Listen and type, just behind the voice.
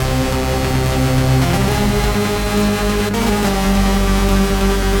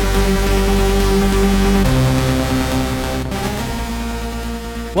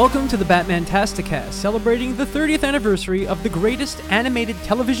to the Batman-tasticast, celebrating the 30th anniversary of the greatest animated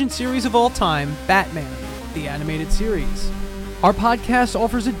television series of all time, Batman, the Animated Series. Our podcast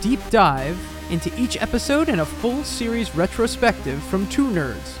offers a deep dive into each episode and a full series retrospective from two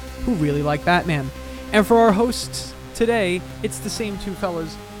nerds who really like Batman. And for our hosts today, it's the same two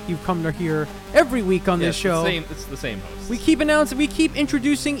fellas you've come to hear every week on this show. It's the same host. We keep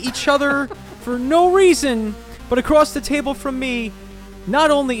introducing each other for no reason, but across the table from me,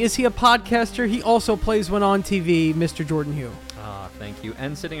 not only is he a podcaster, he also plays one on TV, Mr. Jordan Hugh. Thank you.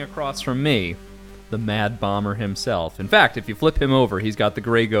 And sitting across from me, the Mad Bomber himself. In fact, if you flip him over, he's got the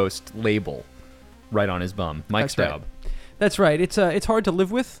Grey Ghost label right on his bum. Mike Staub. That's right. It's hard to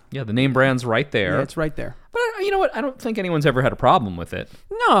live with. Yeah, the name brand's right there. Yeah, it's right there. But you know what? I don't think anyone's ever had a problem with it.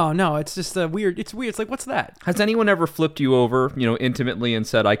 No, it's just weird. It's weird. It's like, what's that? Has anyone ever flipped you over, intimately and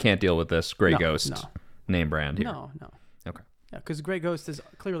said, I can't deal with this Grey Ghost no. name brand here? No. Okay. Yeah, because Grey Ghost is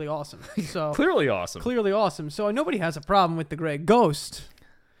clearly awesome. So Clearly awesome. So nobody has a problem with the Grey Ghost.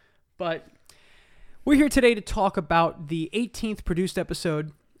 But we're here today to talk about the 18th produced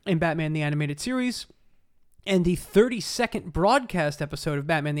episode in Batman the Animated Series and the 32nd broadcast episode of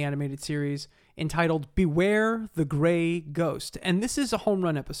Batman the Animated Series entitled Beware the Grey Ghost. And this is a home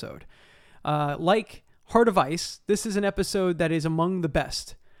run episode. Like Heart of Ice, this is an episode that is among the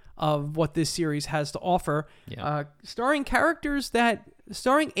best of what this series has to offer. Yeah. Starring a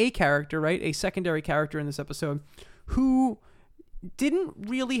character, right? A secondary character in this episode who didn't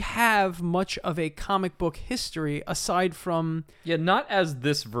really have much of a comic book history aside from... Yeah, not as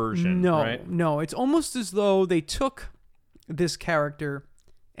this version, right? No. It's almost as though they took this character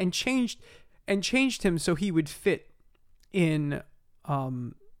and changed him so he would fit in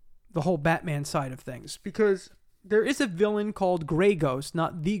the whole Batman side of things. Because there is a villain called Grey Ghost,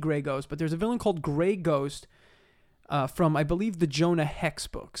 not the Grey Ghost, but there's a villain called Grey Ghost from, I believe, the Jonah Hex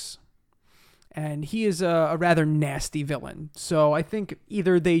books. And he is a rather nasty villain. So I think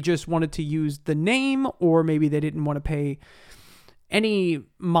either they just wanted to use the name, or maybe they didn't want to pay any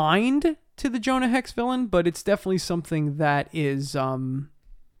mind to the Jonah Hex villain, but it's definitely something that is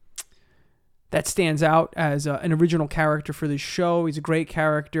that stands out as an original character for this show. He's a great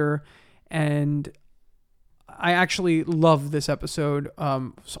character, and I actually love this episode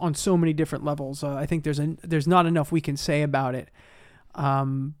on so many different levels. I think there's not enough we can say about it.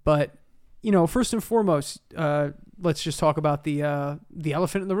 But first and foremost, let's just talk about the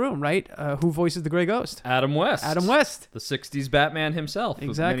elephant in the room, right? Who voices the Grey Ghost? Adam West. The 60s Batman himself.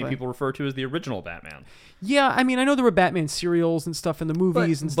 Exactly. Who many people refer to as the original Batman. Yeah, I mean, I know there were Batman serials and stuff in the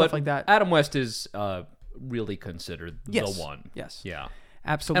movies and stuff like that. Adam West is really considered the one. Yes. Yeah.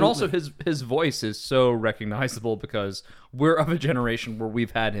 Absolutely. And also his voice is so recognizable because we're of a generation where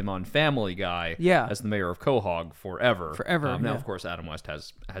we've had him on Family Guy as the mayor of Quahog forever. Now, of course, Adam West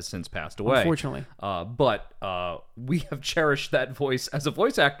has since passed away. Unfortunately. But we have cherished that voice as a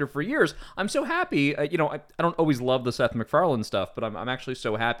voice actor for years. I'm so happy. I don't always love the Seth MacFarlane stuff, but I'm actually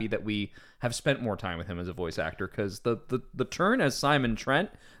so happy that we have spent more time with him as a voice actor, because the turn as Simon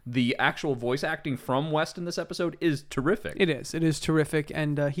Trent, the actual voice acting from West in this episode is terrific. It is terrific,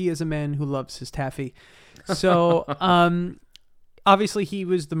 and he is a man who loves his taffy. So, obviously, he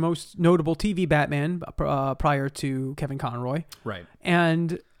was the most notable TV Batman prior to Kevin Conroy. Right.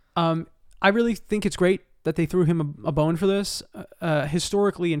 And I really think it's great that they threw him a bone for this.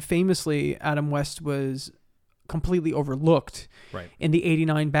 Historically and famously, Adam West was completely overlooked in the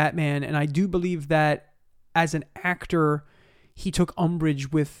 89 Batman, and I do believe that as an actor, he took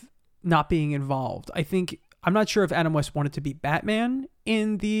umbrage with not being involved. I'm not sure if Adam West wanted to be Batman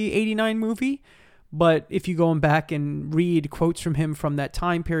in the 89 movie, but if you go back and read quotes from him from that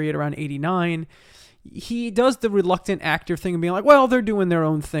time period around 89, he does the reluctant actor thing and being like, well, they're doing their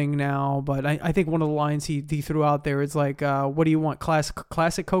own thing now. But I think one of the lines he threw out there is like, what do you want,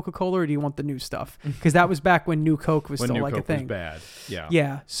 classic Coca-Cola, or do you want the new stuff? Because that was back when New Coke was still like a thing. Was bad. Yeah.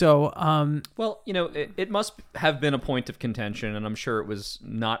 Yeah. So, well, it must have been a point of contention, and I'm sure it was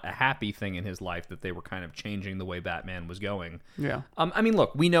not a happy thing in his life that they were kind of changing the way Batman was going. Yeah. I mean,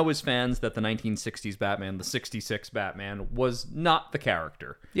 look, we know as fans that the 1960s Batman, the 66 Batman, was not the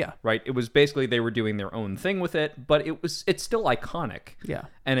character. Yeah. Right? It was basically they were doing their own thing with it, but it's still iconic. Yeah.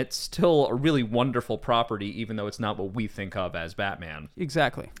 And it's still a really wonderful property, even though it's not what we think of as Batman.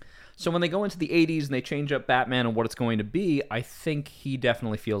 Exactly. So when they go into the 80s and they change up Batman and what it's going to be, I think he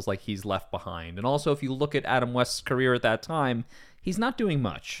definitely feels like he's left behind. And also, if you look at Adam West's career at that time, he's not doing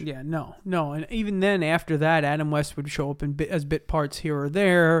much. Yeah, no. And even then, after that, Adam West would show up as bit parts here or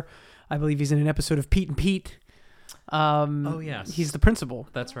there. I believe he's in an episode of Pete and Pete. Oh yes, he's the principal.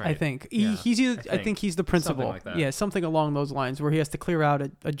 That's right. I think Yeah, I think he's the principal. Something like that. Yeah, something along those lines, where he has to clear out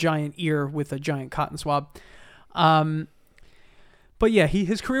a giant ear with a giant cotton swab. But yeah,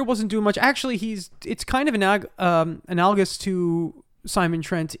 his career wasn't doing much. Actually, it's kind of analogous to Simon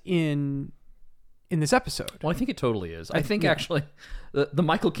Trent in this episode. Well, I think it totally is. I think actually the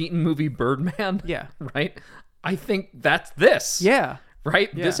Michael Keaton movie Birdman. Yeah. Right. I think that's this. Yeah.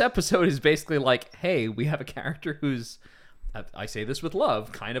 Right. Yeah. This episode is basically like, hey, we have a character who's, I say this with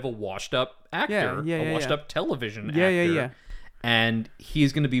love, kind of a washed up actor, a washed up television actor. Yeah. And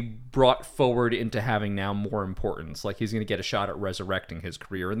he's going to be brought forward into having now more importance. Like he's going to get a shot at resurrecting his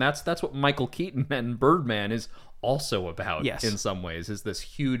career, and that's what Michael Keaton and Birdman is also about. Yes. In some ways, is this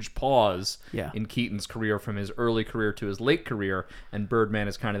huge pause in Keaton's career from his early career to his late career, and Birdman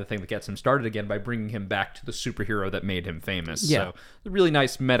is kind of the thing that gets him started again by bringing him back to the superhero that made him famous. Yeah. So a really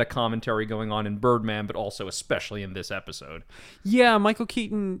nice meta commentary going on in Birdman, but also especially in this episode. Yeah, Michael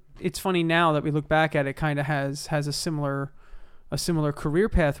Keaton. It's funny now that we look back at it, kind of has a similar career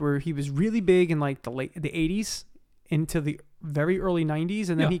path where he was really big in like the 80s into the very early 90s,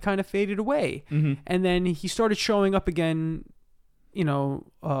 and then he kind of faded away. Mm-hmm. And then he started showing up again,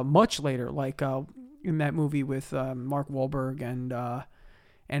 much later, like in that movie with Mark Wahlberg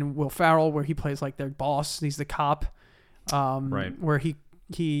and Will Ferrell, where he plays like their boss. He's the cop. Right. Where he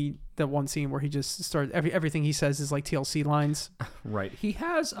that one scene where he just started everything he says is like TLC lines. Right. He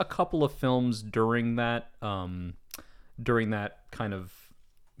has a couple of films during that kind of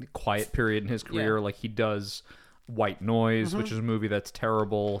quiet period in his career. Like he does White Noise, which is a movie that's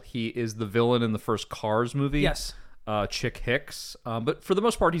terrible. He is the villain in the first Cars movie. Yes. Chick Hicks. But for the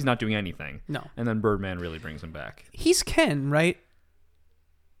most part, he's not doing anything. No. And then Birdman really brings him back. He's Ken, right?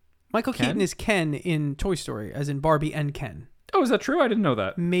 Michael Keaton is Ken in Toy Story, as in Barbie and Ken. Oh, is that true? I didn't know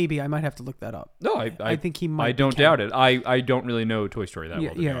that. Maybe. I might have to look that up. No, I think he might. I don't doubt it. I don't really know Toy Story that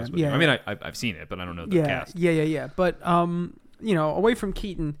well, to be honest with you. Yeah. I mean, I've seen it, but I don't know the cast. Yeah. But, away from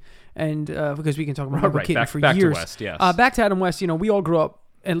Keaton, and because we can talk about Michael Keaton for back years. To West, yes. Back to Adam West, we all grew up,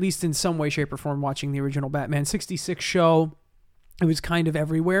 at least in some way, shape, or form, watching the original Batman 66 show. It was kind of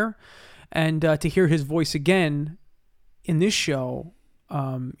everywhere. And to hear his voice again in this show,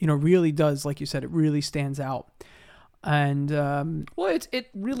 really does, like you said, it really stands out. And well, it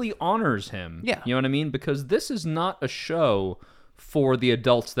really honors him. Yeah. You know what I mean? Because this is not a show for the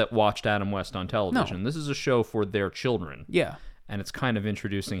adults that watched Adam West on television. No. This is a show for their children. Yeah. And it's kind of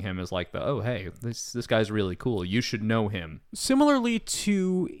introducing him as like hey, this guy's really cool. You should know him. Similarly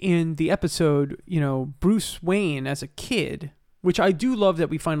to in the episode, Bruce Wayne as a kid, which I do love that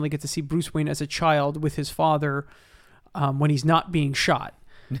we finally get to see Bruce Wayne as a child with his father when he's not being shot.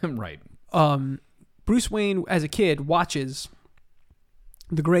 Right. Bruce Wayne as a kid watches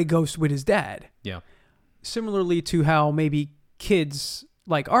the Gray Ghost with his dad. Yeah. Similarly to how maybe kids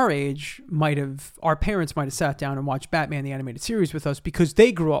like our age our parents might have sat down and watched Batman the Animated Series with us because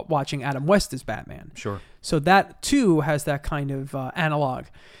they grew up watching Adam West as Batman. Sure. So that too has that kind of analog,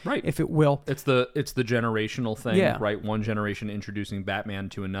 right? If it will. It's the generational thing, right? One generation introducing Batman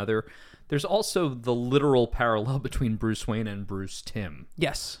to another. There's also the literal parallel between Bruce Wayne and Bruce Timm.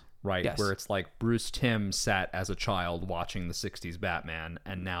 Yes. Right, yes. Where it's like Bruce Timm sat as a child watching the 60s Batman,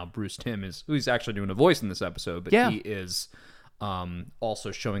 and now Bruce Timm who's actually doing a voice in this episode, but he is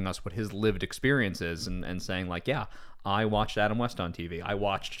also showing us what his lived experience is and saying like, yeah, I watched Adam West on TV. I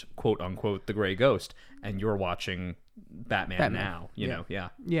watched, quote unquote, The Gray Ghost, and you're watching Batman. Now, you know, yeah.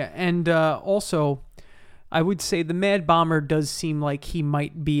 Yeah, and also, I would say the Mad Bomber does seem like he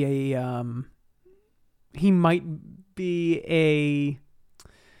might be a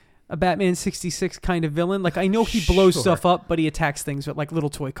Batman 66 kind of villain. Like, I know he blows stuff up, but he attacks things with like little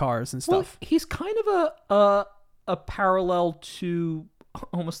toy cars and stuff. Well, he's kind of a parallel to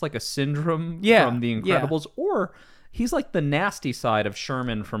almost like a Syndrome from The Incredibles, or he's like the nasty side of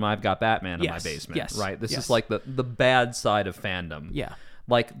Sherman from I've Got Batman in My Basement, right? This is like the bad side of fandom. Yeah.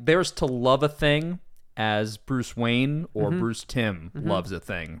 Like, there's to love a thing as Bruce Wayne or Bruce Timm loves a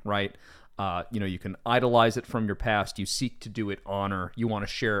thing, right? You can idolize it from your past. You seek to do it honor. You want to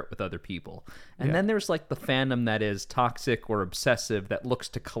share it with other people. And then there's like the fandom that is toxic or obsessive that looks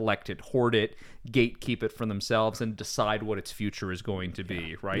to collect it, hoard it, gatekeep it for themselves, and decide what its future is going to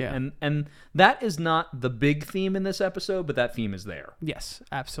be, right? Yeah. And that is not the big theme in this episode, but that theme is there. Yes,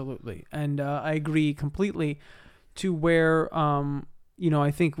 absolutely. And I agree completely to where...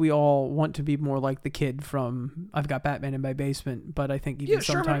 I think we all want to be more like the kid from I've Got Batman in My Basement, but I think even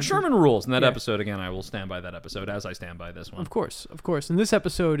sometimes... Sherman rules in that episode. Again, I will stand by that episode as I stand by this one. Of course. And this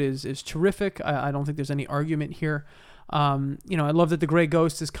episode is terrific. I don't think there's any argument here. I love that the Gray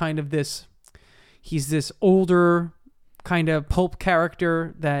Ghost is kind of this... He's this older kind of pulp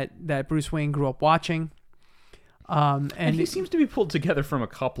character that Bruce Wayne grew up watching. And he seems to be pulled together from a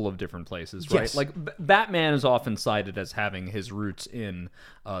couple of different places, right? Yes. Like Batman is often cited as having his roots in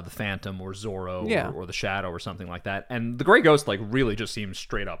the Phantom or Zorro or the Shadow or something like that. And the Grey Ghost really just seems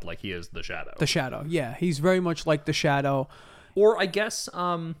straight up like he is the Shadow. The Shadow, yeah. He's very much like the Shadow. Or I guess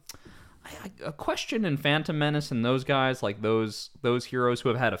a question in Phantom Menace and those guys, like those heroes who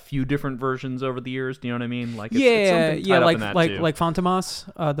have had a few different versions over the years. Do you know what I mean? Like it's like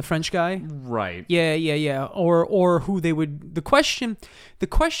Fantomas, the French guy. Right. Yeah. Or who they would. The question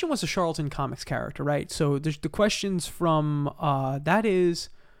was a Charlton Comics character, right? So there's the questions from that is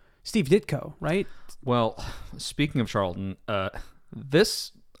Steve Ditko, right? Well, speaking of Charlton,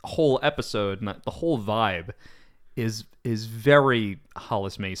 this whole episode, the whole vibe is very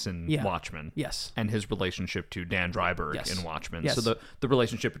Hollis Mason Watchmen. Yes. And his relationship to Dan Dreiberg in Watchmen. Yes. So the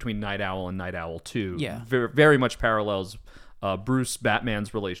relationship between Night Owl and Night Owl 2 very, very much parallels Bruce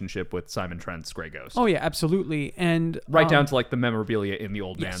Batman's relationship with Simon Trent's Grey Ghost. Oh yeah, absolutely. And down to the memorabilia in the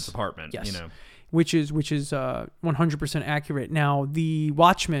old man's apartment, yes. you know. Which is 100% accurate. Now, the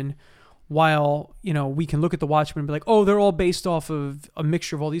Watchmen, while, we can look at the Watchmen and be like, oh, they're all based off of a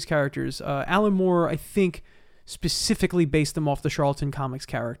mixture of all these characters. Alan Moore, I think, specifically based them off the Charlton Comics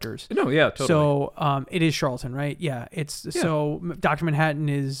characters. No, yeah, totally. So it is Charlton, right? Yeah, so Dr. Manhattan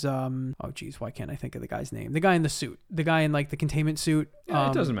is why can't I think of the guy's name? The guy in the suit, the guy in the containment suit. Yeah,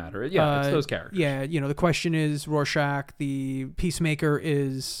 it doesn't matter. Yeah, it's those characters. Yeah, the question is Rorschach, the Peacemaker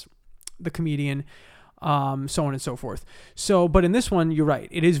is the comedian, so on and so forth. So, but in this one, you're right.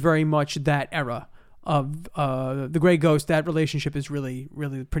 It is very much that era of the Grey Ghost. That relationship is really,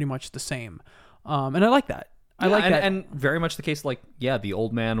 really pretty much the same, and I like that. I like that, and very much the case. The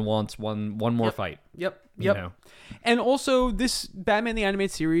old man wants one more fight. Yep. You know? And also, this Batman the Animated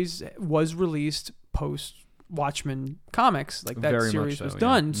Series was released post Watchmen comics. That very series was so,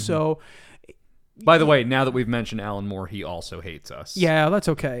 done. Mm-hmm. So, by the way, now that we've mentioned Alan Moore, he also hates us. Yeah, that's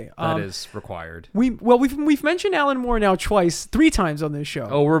okay. That is required. We've mentioned Alan Moore now 3 times on this show.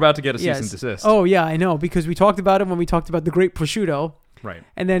 Oh, we're about to get a cease and desist. Oh yeah, I know, because we talked about him when we talked about The Great Prosciutto. Right.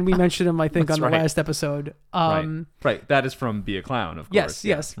 And then we mentioned him, I think, on the last episode. Right. That is from Be a Clown, of course.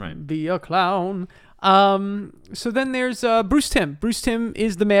 Yes. Right. Be a Clown. So then there's Bruce Timm. Bruce Timm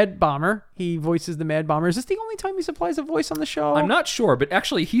is the Mad Bomber. He voices the Mad Bomber. Is this the only time he supplies a voice on the show? I'm not sure, but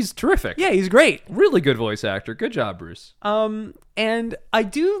actually he's terrific. Yeah, he's great. Really good voice actor. Good job, Bruce. And I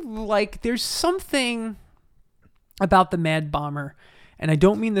do there's something about the Mad Bomber, and I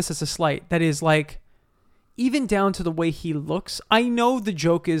don't mean this as a slight, that is even down to the way he looks. I know the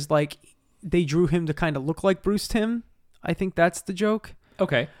joke is they drew him to kind of look like Bruce Timm. I think that's the joke.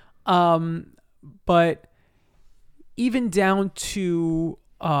 Okay. But even down to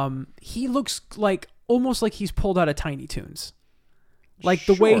he looks almost like he's pulled out of Tiny Toons.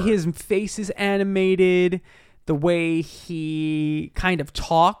 The way his face is animated, the way he kind of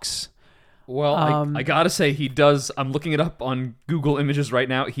talks. Well, I gotta say he does. I'm looking it up on Google Images right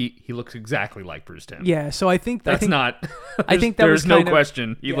now. He looks exactly like Bruce Timm. Yeah, so I think that's not. I think that there's was no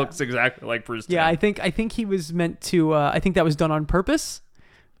question. He looks exactly like Bruce Timm. Yeah, I think he was meant to. I think that was done on purpose.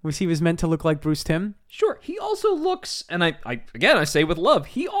 He was meant to look like Bruce Timm. Sure. He also looks, and I say with love,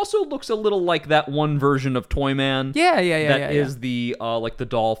 he also looks a little like that one version of Toyman. Yeah. That is the the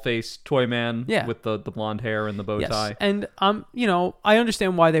doll face Toyman. Yeah. With the blonde hair and the bow tie. And I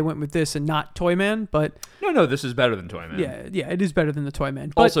understand why they went with this and not Toyman, but no, this is better than Toyman. Yeah, it is better than the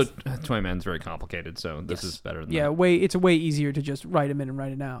Toyman. But also, Toyman's very complicated, so this is better than that. It's way easier to just write him in and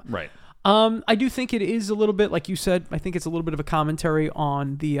write it out. Right. I do think it is a little bit, like you said, I think it's a little bit of a commentary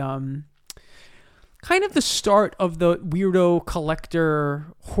on the kind of the start of the weirdo collector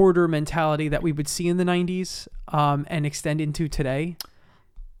hoarder mentality that we would see in the 90s and extend into today.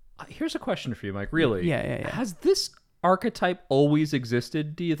 Here's a question for you, Mike. Really? Yeah. Has this archetype always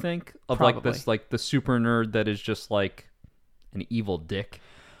existed, do you think? Of Probably. the super nerd that is just an evil dick?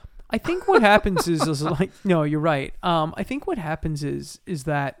 I think what happens is no, you're right. I think what happens is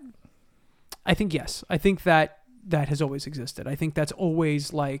that I think that has always existed. I think that's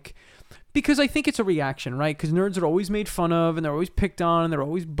always because I think it's a reaction, right? Because nerds are always made fun of and they're always picked on and they're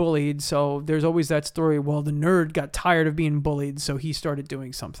always bullied. So there's always that story. Well, the nerd got tired of being bullied, so he started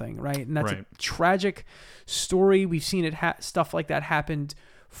doing something, right? And that's a tragic story. We've seen it stuff like that happened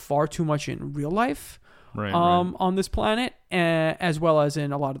far too much in real life, on this planet, as well as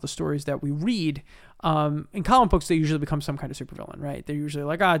in a lot of the stories that we read. In comic books, they usually become some kind of supervillain, right? They're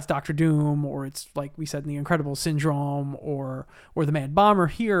usually it's Doctor Doom, or it's like we said in the Incredible Syndrome, or the Mad Bomber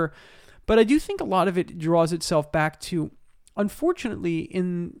here. But I do think a lot of it draws itself back to unfortunately,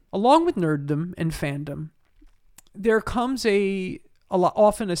 along with nerddom and fandom, there comes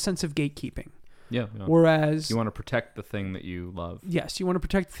often a sense of gatekeeping. Yeah. Whereas you want to protect the thing that you love. Yes, you want to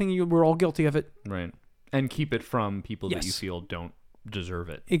protect the thing we're all guilty of it. Right. And keep it from people that you feel don't deserve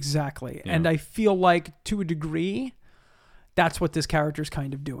it. Exactly. Yeah. And I feel like to a degree, that's what this character's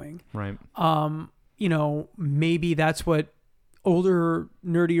kind of doing. Right. Maybe that's what older,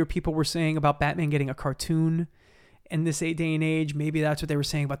 nerdier people were saying about Batman getting a cartoon in this day and age. Maybe that's what they were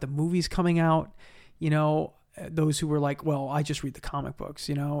saying about the movies coming out. Those who were like, well, I just read the comic books.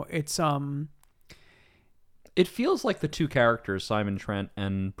 It's It feels like the two characters, Simon Trent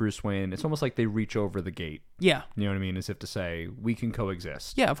and Bruce Wayne, it's almost like they reach over the gate. Yeah. You know what I mean? As if to say, we can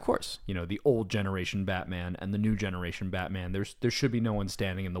coexist. Yeah, of course. The old generation Batman and the new generation Batman, there should be no one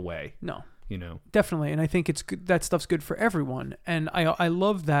standing in the way. No. You know? Definitely. And I think it's good, that stuff's good for everyone. And I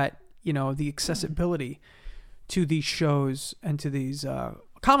love that, the accessibility to these shows and to these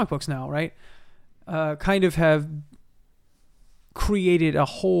comic books now, right? Kind of have created a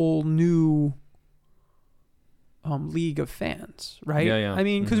whole new league of fans, right? Yeah. I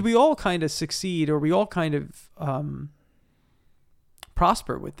mean, because we all kind of succeed, or we all kind of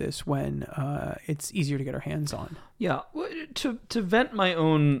prosper with this when it's easier to get our hands on. Yeah. To vent my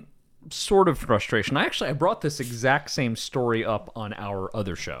own sort of frustration, I brought this exact same story up on our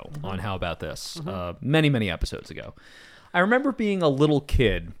other show, on How About This, many episodes ago. I remember being a little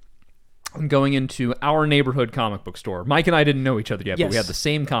kid and going into our neighborhood comic book store. Mike and I didn't know each other yet, but we had the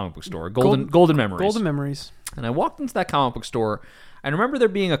same comic book store, Golden Memories. Golden Memories. And I walked into that comic book store, and I remember there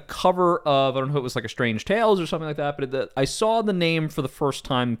being a cover of, I don't know if it was like a Strange Tales or something like that, but I saw the name for the first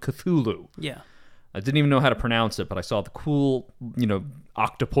time, Cthulhu. Yeah. I didn't even know how to pronounce it, but I saw the cool,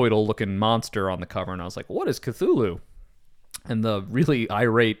 octopoidal-looking monster on the cover, and I was like, what is Cthulhu? And the really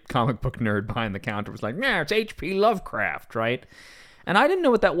irate comic book nerd behind the counter was like, yeah, it's H.P. Lovecraft, right? And I didn't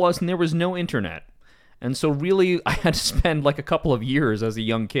know what that was, and there was no internet. And so really, I had to spend like a couple of years as a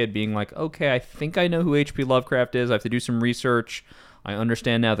young kid being like, okay, I think I know who H.P. Lovecraft is. I have to do some research. I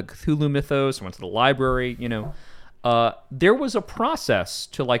understand now the Cthulhu mythos. I went to the library, There was a process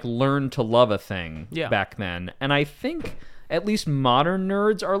to like learn to love a thing back then. And I think at least modern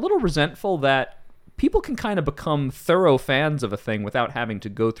nerds are a little resentful that people can kind of become thorough fans of a thing without having to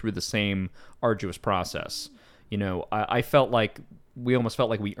go through the same arduous process. I felt like we almost felt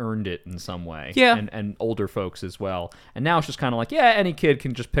like we earned it in some way. Yeah. And older folks as well. And now it's just kind of like, yeah, any kid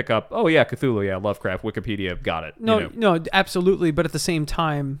can just pick up, oh yeah, Cthulhu, yeah, Lovecraft, Wikipedia, got it. No, absolutely. But at the same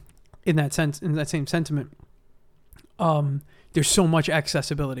time, in that same sentiment, there's so much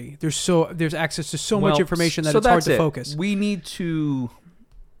accessibility. There's access to so much information that it's hard to focus. We need to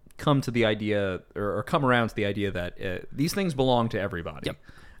come to the idea, or come around to the idea that these things belong to everybody. Yep.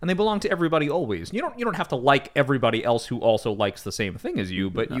 And they belong to everybody always. You don't have to like everybody else who also likes the same thing as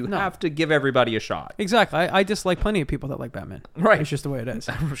you, but you have to give everybody a shot. Exactly. I dislike plenty of people that like Batman. Right. It's just the way it is.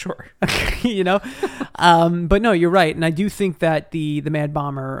 Sure. But no, you're right. And I do think that the Mad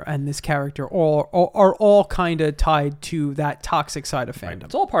Bomber and this character are all kind of tied to that toxic side of fandom. Right.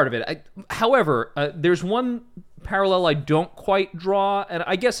 It's all part of it. However, there's one parallel I don't quite draw, and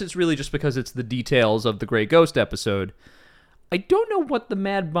I guess it's really just because it's the details of the Grey Ghost episode. I don't know what the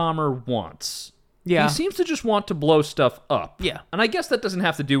Mad Bomber wants. Yeah. He seems to just want to blow stuff up. Yeah. And I guess that doesn't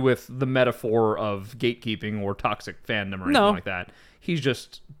have to do with the metaphor of gatekeeping or toxic fandom or anything like that. He's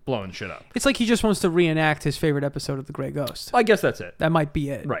just blowing shit up. It's like he just wants to reenact his favorite episode of The Grey Ghost. I guess that's it. That might be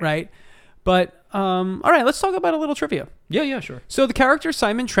it, Right. right? But, all right, let's talk about a little trivia. Yeah, sure. So the character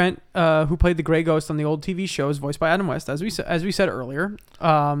Simon Trent, who played the Grey Ghost on the old TV show, is voiced by Adam West, as we said earlier,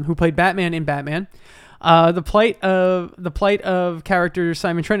 who played Batman in Batman. The plight of character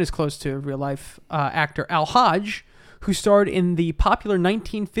Simon Trent is close to real life actor Al Hodge, who starred in the popular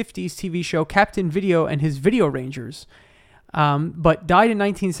 1950s TV show Captain Video and his Video Rangers, but died in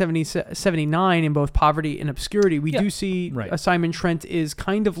 1979 in both poverty and obscurity. We do see Simon Trent is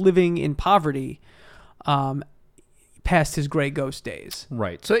kind of living in poverty past his Grey Ghost days.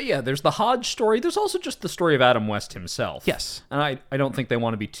 Right. So, yeah, there's the Hodge story. There's also just the story of Adam West himself. Yes. And I don't think they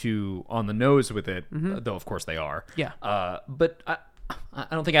want to be too on the nose with it, though, of course, they are. Yeah. But I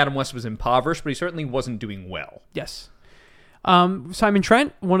don't think Adam West was impoverished, but he certainly wasn't doing well. Yes. Simon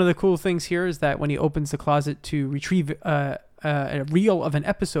Trent, one of the cool things here is that when he opens the closet to retrieve a reel of an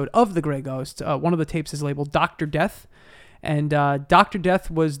episode of The Grey Ghost, one of the tapes is labeled Dr. Death. And Dr.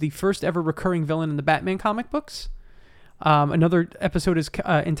 Death was the first ever recurring villain in the Batman comic books. Another episode is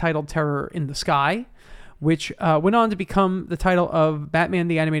entitled Terror in the Sky, which went on to become the title of Batman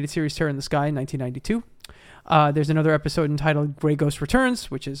the Animated Series Terror in the Sky in 1992. There's another episode entitled Grey Ghost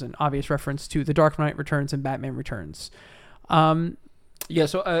Returns, which is an obvious reference to The Dark Knight Returns and Batman Returns. Yeah,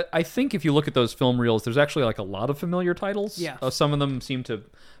 so I think if you look at those film reels, there's actually like a lot of familiar titles. Yeah. Some of them seem to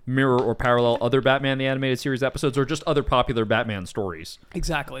mirror or parallel other Batman the Animated Series episodes or just other popular Batman stories.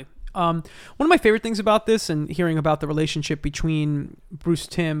 Exactly. One of my favorite things about this and hearing about the relationship between Bruce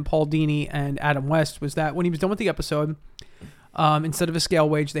Timm, Paul Dini, and Adam West was that when he was done with the episode, instead of a scale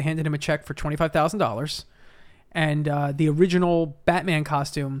wage, they handed him a check for $25,000 and the original Batman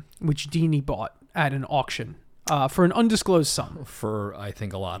costume, which Dini bought at an auction for an undisclosed sum. For, I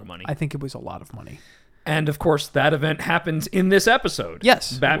think, a lot of money. I think it was a lot of money. And, of course, that event happens in this episode.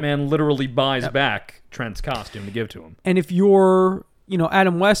 Yes. Batman literally buys back Trent's costume to give to him. And if you're,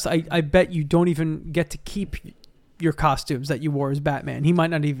 Adam West, I bet you don't even get to keep your costumes that you wore as Batman. He might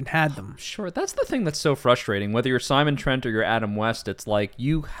not even had them. Sure, that's the thing that's so frustrating. Whether you're Simon Trent or you're Adam West, it's like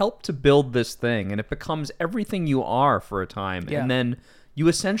you help to build this thing, and it becomes everything you are for a time, and then you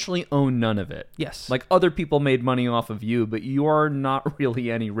essentially own none of it. Yes. Like other people made money off of you, but you are not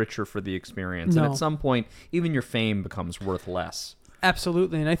really any richer for the experience. No. And at some point, even your fame becomes worth less.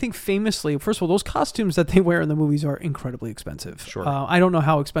 Absolutely. And I think famously, first of all, those costumes that they wear in the movies are incredibly expensive. Sure. I don't know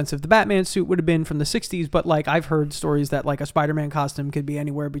how expensive the Batman suit would have been from the 60s, but like I've heard stories that like a Spider-Man costume could be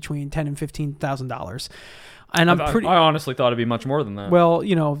anywhere between $10,000 and $15,000. And I honestly thought it'd be much more than that. Well,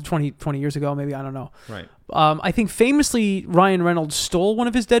 20 years ago, maybe, I don't know. Right. I think famously Ryan Reynolds stole one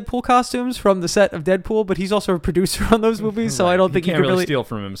of his Deadpool costumes from the set of Deadpool, but he's also a producer on those movies, so I don't think he he can't could really steal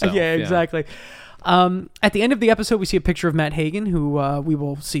from himself. Yeah, exactly. At the end of the episode, we see a picture of Matt Hagen, who we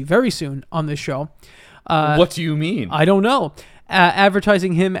will see very soon on this show. What do you mean? I don't know.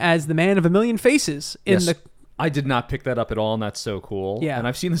 Advertising him as the man of a million faces in the. I did not pick that up at all, and that's so cool. Yeah. And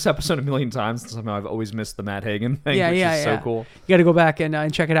I've seen this episode a million times, and somehow I've always missed the Matt Hagen thing, which is so cool. You got to go back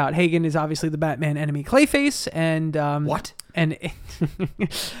and check it out. Hagen is obviously the Batman enemy Clayface, and what? And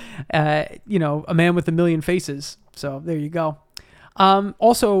a man with a million faces. So there you go.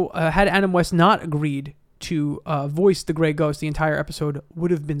 Also, had Adam West not agreed to voice the Grey Ghost, the entire episode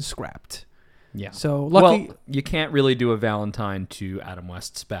would have been scrapped. Yeah. So luckily, you can't really do a Valentine to Adam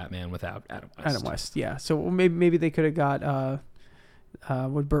West's Batman without Adam West. Adam West, yeah. So maybe they could have got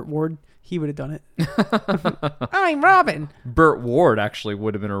Burt Ward. He would have done it. I'm Robin. Burt Ward actually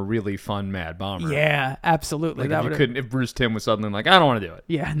would have been a really fun Mad Bomber. Yeah, absolutely. Like if Bruce Timm was suddenly like, I don't want to do it.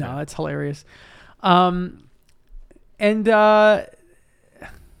 Yeah, no, that's hilarious. So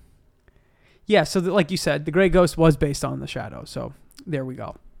like you said, the Grey Ghost was based on the Shadow. So there we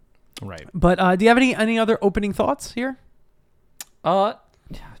go. Right. But do you have any other opening thoughts here?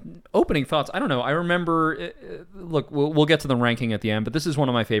 Opening thoughts. I don't know. I remember. Look, we'll get to the ranking at the end, but this is one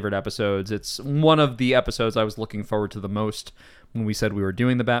of my favorite episodes. It's one of the episodes I was looking forward to the most when we said we were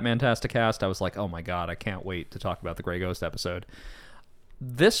doing the Batman-tastic cast. I was like, oh my god, I can't wait to talk about the Grey Ghost episode.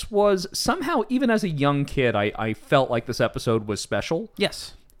 This was somehow, even as a young kid, I felt like this episode was special.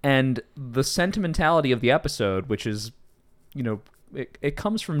 Yes. And the sentimentality of the episode, which is, it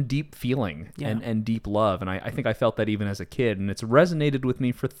comes from deep feeling and deep love. And I think I felt that even as a kid, and it's resonated with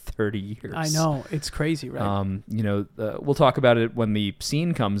me for 30 years. I know. It's crazy, right? We'll talk about it when the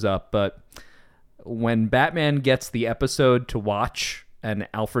scene comes up, but when Batman gets the episode to watch and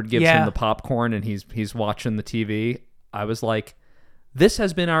Alfred gives him the popcorn and he's watching the TV, I was like, this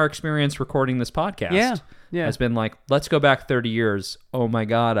has been our experience recording this podcast. Yeah. Has been like, let's go back 30 years. Oh my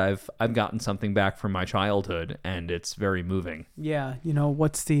God, I've gotten something back from my childhood, and it's very moving. Yeah,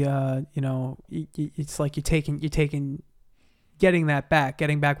 what's the it's like you're taking getting that back,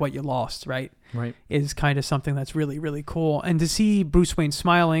 getting back what you lost, right? Right. Is kind of something that's really, really cool. And to see Bruce Wayne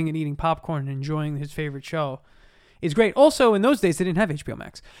smiling and eating popcorn and enjoying his favorite show is great. Also, in those days, they didn't have HBO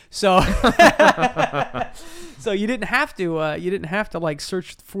Max, so so you didn't have to like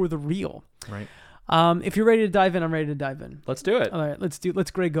search for the reel. Right. If you're ready to dive in, I'm ready to dive in. Let's do it. All right,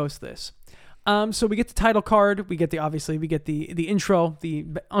 let's Grey Ghost this. So we get the title card. We get the intro, the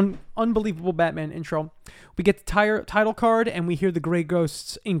unbelievable Batman intro. We get the title card, and we hear the Grey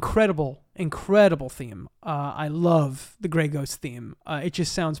Ghost's incredible theme. I love the Grey Ghost theme. It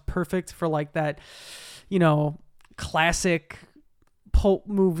just sounds perfect for like that, classic pulp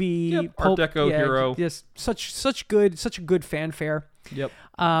movie, Art Deco hero. Yes, such a good fanfare. Yep.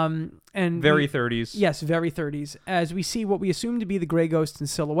 And very 30s. Yes, very 30s. As we see what we assume to be the Grey Ghost in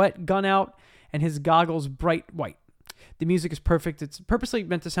silhouette, gun out, and his goggles bright white. The music is perfect. It's purposely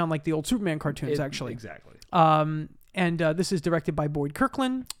meant to sound like the old Superman cartoons, actually. Exactly. And this is directed by Boyd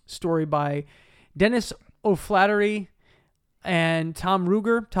Kirkland. Story by Dennis O'Flaherty. and Tom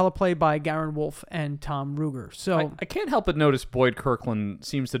Ruger, teleplay by Garen Wolf and Tom Ruger. So I can't help but notice Boyd Kirkland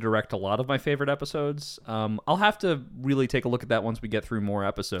seems to direct a lot of my favorite episodes. I'll have to really take a look at that once we get through more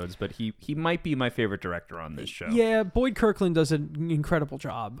episodes, but he might be my favorite director on this show. Yeah, Boyd Kirkland does an incredible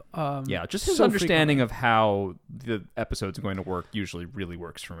job. Just his understanding of how the episode's going to work usually really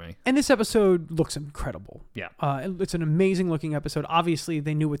works for me. And this episode looks incredible. Yeah. It's an amazing looking episode. Obviously,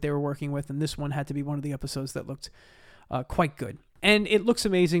 they knew what they were working with, and this one had to be one of the episodes that looked quite good. And it looks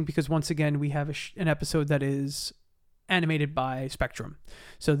amazing because, once again, we have an episode that is animated by Spectrum.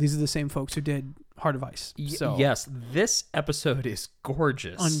 So these are the same folks who did Heart of Ice. So yes, this episode is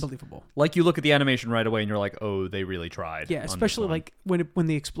gorgeous. Unbelievable. Like, you look at the animation right away and you're like, oh, they really tried. Yeah, especially like when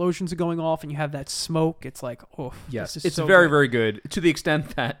the explosions are going off and you have that smoke, it's like, oh, yes, this is it's so very, good. very good, to the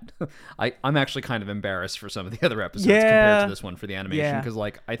extent that I'm actually kind of embarrassed for some of the other episodes compared to this one for the animation, because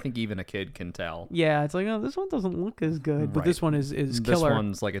like I think even a kid can tell. Yeah, it's like, oh, this one doesn't look as good, but this one is killer. This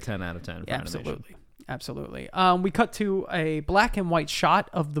one's like a 10 out of 10 for Absolutely. animation. Absolutely. We cut to a black and white shot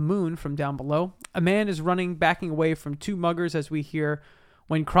of the moon from down below. A man is running, backing away from two muggers as we hear,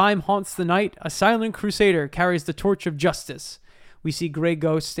 "When crime haunts the night, a silent crusader carries the torch of justice." We see Grey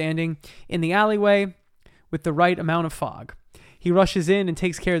Ghost standing in the alleyway with the right amount of fog. He rushes in and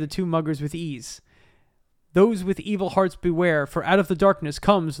takes care of the two muggers with ease. "Those with evil hearts beware, for out of the darkness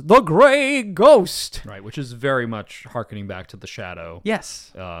comes the Grey Ghost." Right, which is very much harkening back to The Shadow.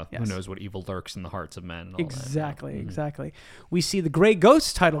 Yes. Who knows what evil lurks in the hearts of men. And all Exactly, that. exactly. We see the Grey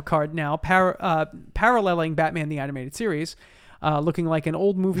Ghost title card now, paralleling Batman the Animated Series, looking like an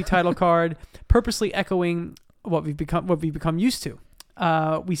old movie title card, purposely echoing what we've become used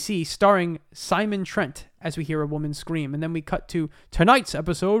to. We see starring Simon Trent as we hear a woman scream, and then we cut to tonight's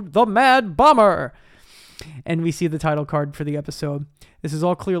episode, The Mad Bomber. And we see the title card for the episode. This is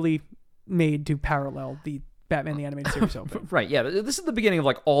all clearly made to parallel the Batman the Animated Series opening. Right, yeah. This is the beginning of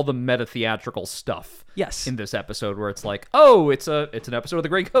like all the meta-theatrical stuff. Yes. In this episode, where it's like, oh, it's an episode of The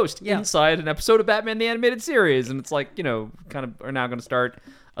Grey Ghost inside an episode of Batman the Animated Series, and it's like, kind of are now going to start.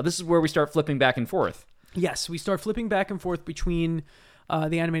 This is where we start flipping back and forth. Yes, we start flipping back and forth between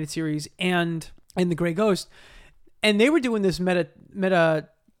the Animated Series and the Grey Ghost, and they were doing this meta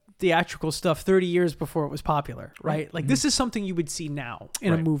theatrical stuff 30 years before it was popular, right? Like, this is something you would see now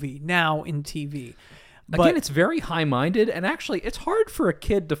in a movie, now in TV. But again, it's very high-minded, and actually, it's hard for a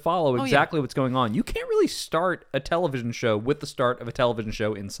kid to follow exactly what's going on. You can't really start a television show with the start of a television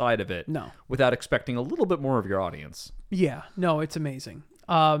show inside of it without expecting a little bit more of your audience. Yeah, no, it's amazing.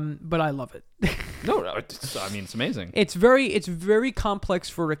 But I love it. No, it's amazing. It's very complex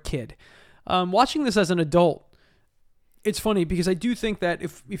for a kid. Watching this as an adult, it's funny because I do think that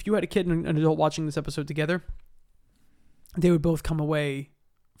if you had a kid and an adult watching this episode together, they would both come away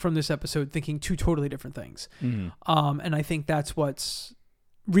from this episode thinking two totally different things. Mm-hmm. And I think that's what's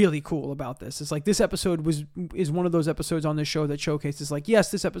really cool about this. It's like this episode is one of those episodes on this show that showcases like, yes,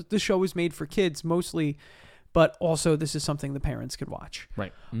 this show was made for kids mostly, but also this is something the parents could watch.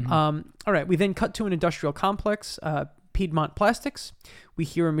 Right. Mm-hmm. All right. We then cut to an industrial complex, Piedmont Plastics. We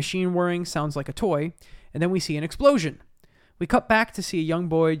hear a machine whirring, sounds like a toy, and then we see an explosion. We cut back to see a young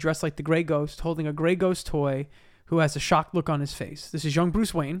boy dressed like the Grey Ghost holding a Grey Ghost toy who has a shocked look on his face. This is young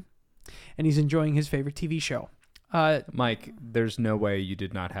Bruce Wayne, and he's enjoying his favorite TV show. Mike, there's no way you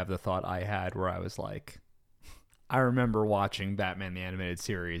did not have the thought I had where I was like, I remember watching Batman the Animated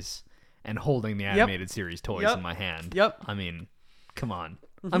Series and holding the animated series toys in my hand. Yep. I mean, come on.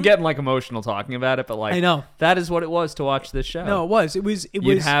 Mm-hmm. I'm getting like emotional talking about it, but like, I know that is what it was to watch this show. No, it was.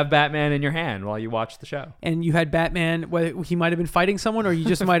 You'd have Batman in your hand while you watched the show, and you had Batman. Whether he might have been fighting someone, or you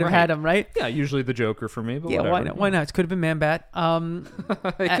just might have had him, right? Yeah, usually the Joker for me. But yeah, whatever. Why not? It could have been Man-Bat.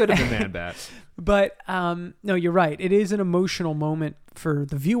 It could have been Man-Bat. But no, you're right. It is an emotional moment for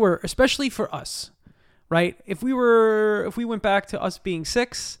the viewer, especially for us, right? If we went back to us being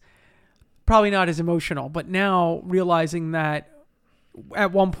 6, probably not as emotional. But now realizing that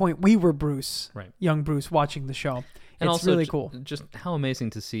at one point we were Bruce, right, young Bruce, watching the show. And it's also really cool. Just how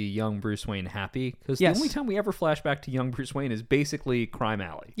amazing to see young Bruce Wayne happy, because yes, the only time we ever flash back to young Bruce Wayne is basically Crime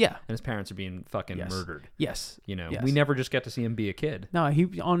Alley. Yeah, and his parents are being fucking murdered. Yes, we never just get to see him be a kid. No, he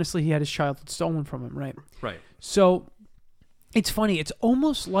had his childhood stolen from him, right? Right. So it's funny. It's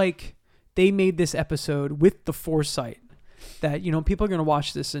almost like they made this episode with the foresight that people are going to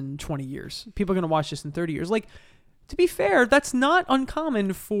watch this in 20 years. People are going to watch this in 30 years. Like, to be fair, that's not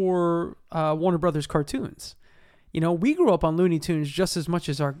uncommon for Warner Brothers cartoons. We grew up on Looney Tunes just as much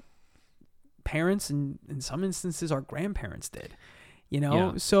as our parents and in some instances our grandparents did. You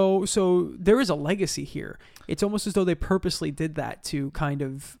know, so there is a legacy here. It's almost as though they purposely did that to kind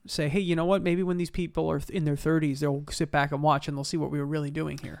of say, hey, you know what? Maybe when these people are in their 30s, they'll sit back and watch and they'll see what we were really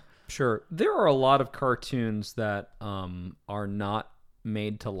doing here. Sure. There are a lot of cartoons that are not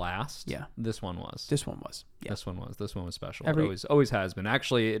made to last. Yeah. This one was. This one was. Yeah. This one was special. It always has been.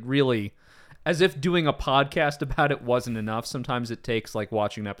 Actually, it really, as if doing a podcast about it wasn't enough. Sometimes it takes like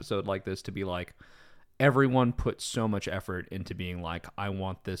watching an episode like this to be like, everyone put so much effort into being like, I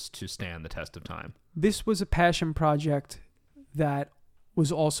want this to stand the test of time. This was a passion project that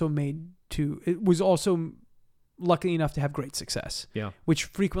was also lucky enough to have great success. Yeah. Which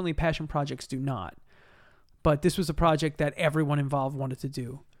frequently passion projects do not. But this was a project that everyone involved wanted to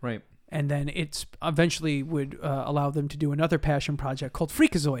do. Right. And then it's eventually would allow them to do another passion project called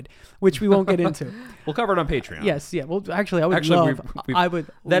Freakazoid, which we won't get into. We'll cover it on Patreon. Yes, yeah. Well, actually, I would love.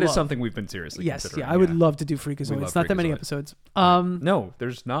 That is something we've been seriously considering. Yes, yeah. I would love to do Freakazoid. It's not that many episodes. No,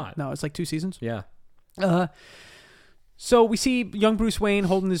 there's not. No, it's like 2 seasons. Yeah. So we see young Bruce Wayne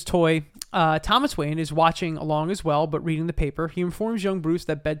holding his toy. Thomas Wayne is watching along as well, but reading the paper. He informs young Bruce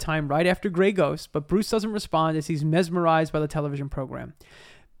that bedtime right after Grey Ghost, but Bruce doesn't respond as he's mesmerized by the television program.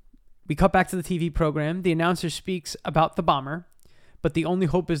 We cut back to the TV program. The announcer speaks about the bomber, but the only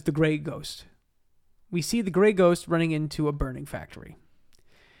hope is the Grey Ghost. We see the Grey Ghost running into a burning factory.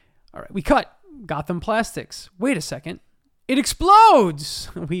 All right, we cut. Gotham Plastics. Wait a second. It explodes!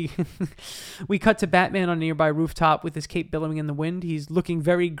 We cut to Batman on a nearby rooftop with his cape billowing in the wind. He's looking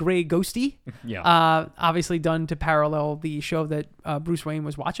very Grey Ghosty. Yeah. Obviously done to parallel the show that Bruce Wayne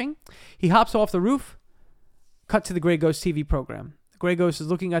was watching. He hops off the roof. Cut to the Grey Ghost TV program. Grey Ghost is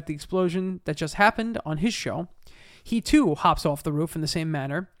looking at the explosion that just happened on his show. He too hops off the roof in the same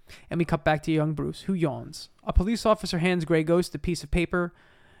manner, and we cut back to young Bruce, who yawns. A police officer hands Grey Ghost a piece of paper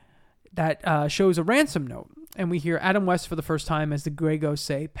that shows a ransom note, and we hear Adam West for the first time as the Grey Ghost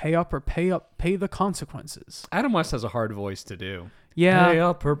say, "Pay up or pay the consequences." Adam West has a hard voice to do. Yeah. Pay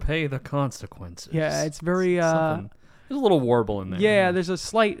up or pay the consequences. Yeah, it's very there's a little warble in there. Yeah, there's a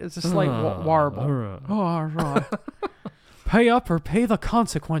slight warble. All right. Pay up or pay the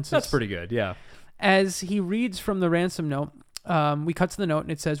consequences. That's pretty good, yeah. As he reads from the ransom note, we cut to the note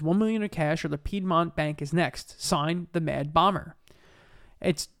and it says, $1 million in cash or the Piedmont Bank is next. Signed, the Mad Bomber.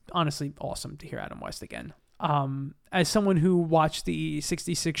 It's honestly awesome to hear Adam West again. As someone who watched the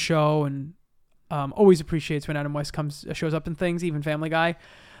 66 show and always appreciates when Adam West shows up in things, even Family Guy,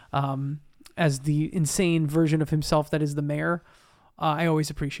 as the insane version of himself that is the mayor. I always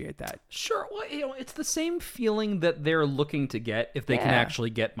appreciate that. Sure. Well, it's the same feeling that they're looking to get if they can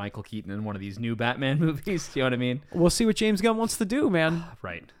actually get Michael Keaton in one of these new Batman movies. Do you know what I mean? We'll see what James Gunn wants to do, man.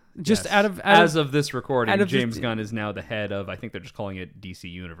 Right. Just yes. As of this recording, James Gunn is now the head of, I think they're just calling it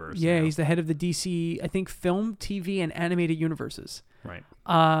DC Universe. Yeah, now. He's the head of the DC, I think, film, TV, and animated universes. Right.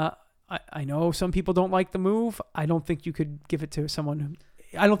 I know some people don't like the move. I don't think you could give it to someone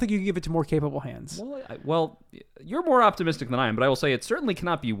I don't think you can give it to more capable hands. Well, you're more optimistic than I am, but I will say it certainly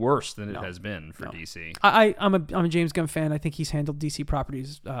cannot be worse than it has been for DC. I'm a James Gunn fan. I think he's handled DC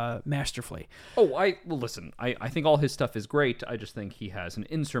properties masterfully. Listen, I think all his stuff is great. I just think he has an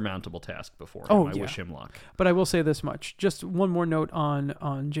insurmountable task before him. I wish him luck. But I will say this much. Just one more note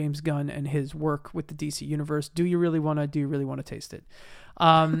on James Gunn and his work with the DC universe. Do you really want to taste it?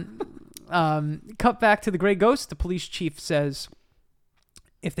 Cut back to the Grey Ghost. The police chief says,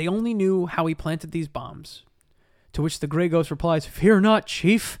 if they only knew how he planted these bombs. To which the Grey Ghost replies, "Fear not,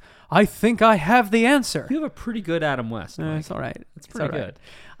 Chief. I think I have the answer." You have a pretty good Adam West. It's all right. It's pretty good.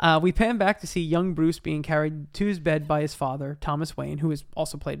 We pan back to see young Bruce being carried to his bed by his father, Thomas Wayne, who is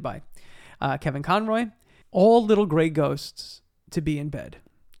also played by Kevin Conroy. All little Grey Ghosts to be in bed.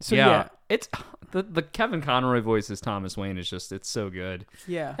 So yeah. It's the Kevin Conroy voice as Thomas Wayne is just, it's so good.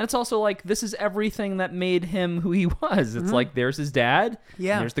 Yeah. And it's also like, this is everything that made him who he was. It's like, there's his dad.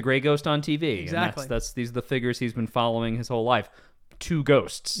 Yeah. And there's the Grey Ghost on TV. Exactly. And these are the figures he's been following his whole life. Two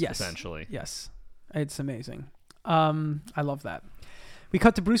ghosts, essentially. Yes. It's amazing. I love that. We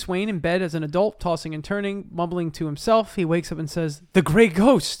cut to Bruce Wayne in bed as an adult, tossing and turning, mumbling to himself. He wakes up and says, "The Grey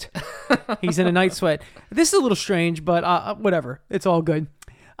Ghost." He's in a night sweat. This is a little strange, but whatever. It's all good.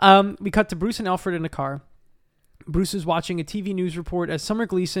 We cut to Bruce and Alfred in a car. Bruce is watching a TV news report as Summer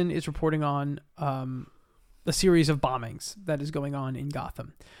Gleason is reporting on a series of bombings that is going on in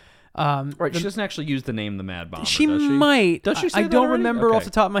Gotham. Right, she doesn't actually use the name the Mad Bomber, she does she? might. Does she say I that don't already? remember Okay. off the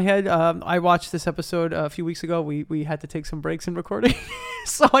top of my head. I watched this episode a few weeks ago. We had to take some breaks in recording,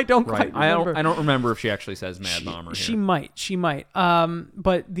 so I don't Right. quite remember. I don't remember if she actually says Mad Bomber here. She might. She might.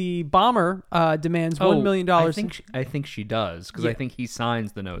 But the bomber demands $1 million. I think she does, because I think he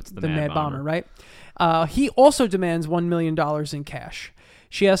signs the notes. The Mad Bomber, right? He also demands $1 million in cash.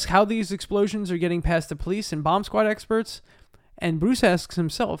 She asks how these explosions are getting past the police and bomb squad experts, and Bruce asks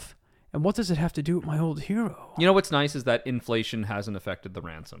himself, and what does it have to do with my old hero? You know what's nice is that inflation hasn't affected the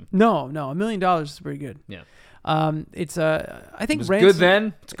ransom. No, $1 million is pretty good. Yeah. It's I think It was ransom, good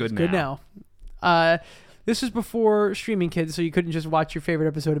then. It's good it's now. good now. This was before streaming, kids, so you couldn't just watch your favorite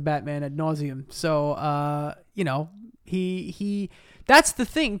episode of Batman ad nauseum. So he that's the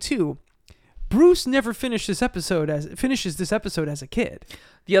thing too. Bruce never finishes this episode as a kid.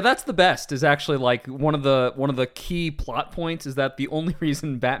 Yeah, that's the best. Is actually like one of the key plot points is that the only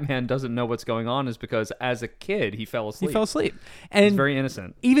reason Batman doesn't know what's going on is because as a kid he fell asleep. And he's very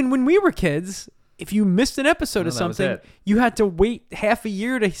innocent. Even when we were kids, if you missed an episode of something, you had to wait half a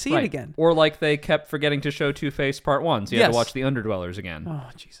year to see it again. Or like they kept forgetting to show Two-Face Part 1, so you had to watch The Underdwellers again. Oh,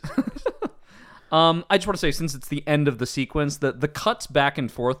 Jesus. I just want to say, since it's the end of the sequence, the cuts back and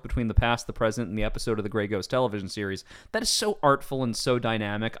forth between the past, the present, and the episode of the Grey Ghost television series, that is so artful and so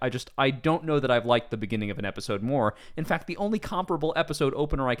dynamic. I don't know that I've liked the beginning of an episode more. In fact, the only comparable episode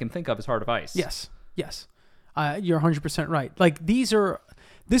opener I can think of is Heart of Ice. Yes. You're 100% right. Like,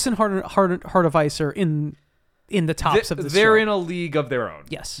 this and Heart of Ice are in the tops of the show. They're in a league of their own.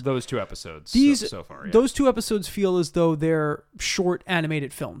 Yes. Those two episodes so far. Yeah. Those two episodes feel as though they're short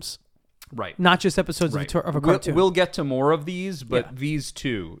animated films. Right. Not just episodes of a cartoon. We'll get to more of these, but these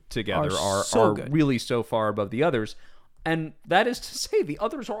two together are really so far above the others. And that is to say, the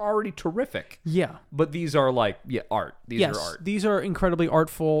others are already terrific. Yeah. But these are art. These are art. These are incredibly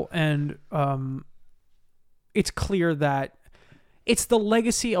artful, and it's clear that it's the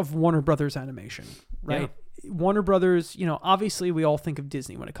legacy of Warner Brothers Animation, right? Yeah. Warner Brothers, obviously we all think of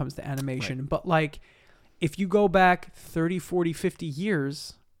Disney when it comes to animation, right. But like if you go back 30, 40, 50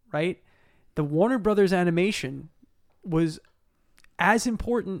 years, right? The Warner Brothers animation was as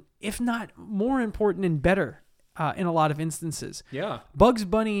important, if not more important and better in a lot of instances. Yeah. Bugs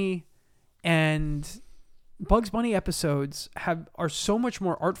Bunny episodes are so much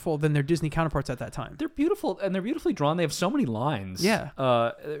more artful than their Disney counterparts at that time. They're beautiful, and they're beautifully drawn. They have so many lines.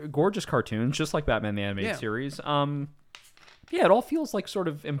 Yeah. Gorgeous cartoons, just like Batman the Animated Series. It all feels like sort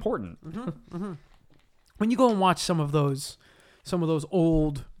of important. Mm-hmm, mm-hmm. When you go and watch some of those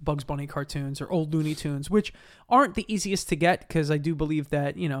old Bugs Bunny cartoons or old Looney Tunes, which aren't the easiest to get because I do believe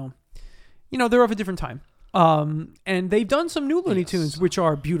that, they're of a different time. And they've done some new Looney Tunes, which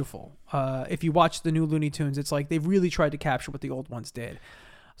are beautiful. If you watch the new Looney Tunes, it's like they've really tried to capture what the old ones did.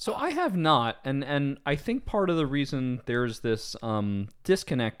 So I have not, and I think part of the reason there's this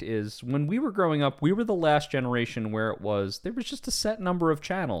disconnect is when we were growing up, we were the last generation where there was just a set number of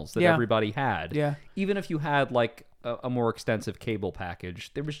channels that everybody had. Yeah. Even if you had like a more extensive cable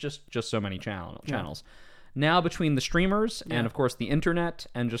package, there was just so many channels. Yeah. Now between the streamers and of course the internet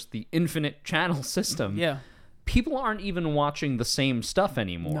and just the infinite channel system, people aren't even watching the same stuff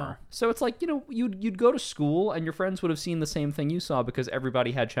anymore. No. So it's like, you'd go to school and your friends would have seen the same thing you saw because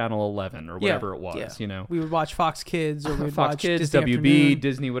everybody had channel 11 or whatever it was, We would watch Fox Kids or we'd Fox watch Kids, Disney WB, Afternoon.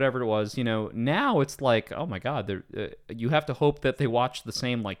 Disney, whatever it was, Now it's like, oh my God, you have to hope that they watch the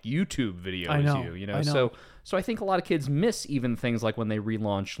same like YouTube video as you, I know. So I think a lot of kids miss even things like when they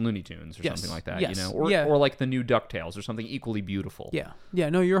relaunch Looney Tunes or something like that, or like the new DuckTales or something equally beautiful. Yeah,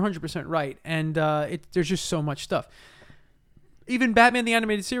 no, you're 100% right. And there's just so much stuff. Even Batman the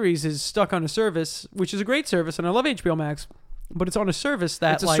Animated Series is stuck on a service, which is a great service, and I love HBO Max, but it's on a service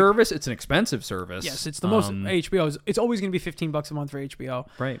that it's a service. It's an expensive service. Yes, it's the most HBO. It's always going to be $15 a month for HBO,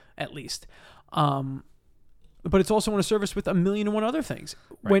 right? At least. But it's also on a service with 1,000,001 other things.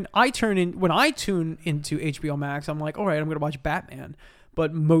 Right. When I tune into HBO Max, I'm like, all right, I'm going to watch Batman.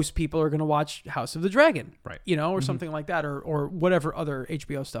 But most people are going to watch House of the Dragon, right? Or something like that, or whatever other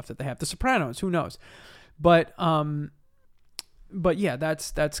HBO stuff that they have. The Sopranos, who knows? But yeah,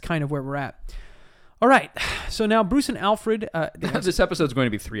 that's kind of where we're at. All right, so now Bruce and Alfred. This episode's going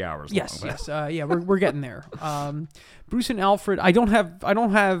to be 3 hours long. Yes. Yeah, we're getting there. Bruce and Alfred.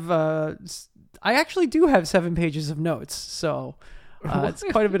 I actually do have 7 pages of notes, so it's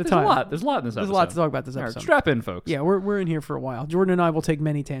quite a bit of time. There's a lot in this episode. There's a lot to talk about this episode. Right, strap in, folks. Yeah, we're in here for a while. Jordan and I will take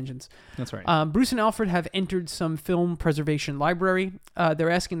many tangents. That's right. Bruce and Alfred have entered some film preservation library.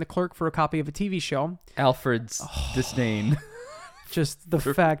 They're asking the clerk for a copy of a TV show. Alfred's disdain Just the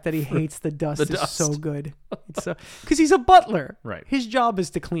fact that he hates the dust is dust. so good. It's because he's a butler. Right. His job is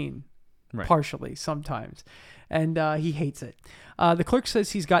to clean, Right. partially sometimes, and he hates it. The clerk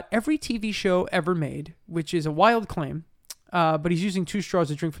says he's got every TV show ever made, which is a wild claim. But he's using 2 straws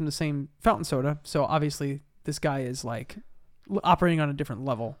to drink from the same fountain soda, so obviously this guy is like operating on a different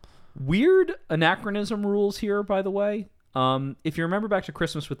level. Weird anachronism rules here, by the way. If you remember back to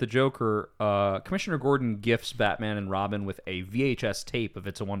Christmas with the Joker, Commissioner Gordon gifts Batman and Robin with a VHS tape of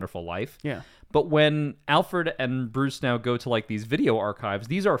It's a Wonderful Life. Yeah. But when Alfred and Bruce now go to like these video archives,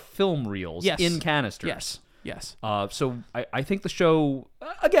 these are film reels in canisters. Yes. So I think the show,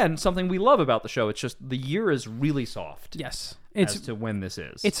 again, something we love about the show, it's just the year is really soft. Yes. As to when this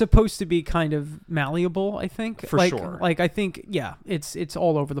is. It's supposed to be kind of malleable, I think. For sure. Like I think, yeah, it's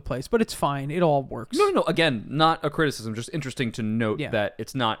all over the place, but it's fine. It all works. No. Again, not a criticism, just interesting to note that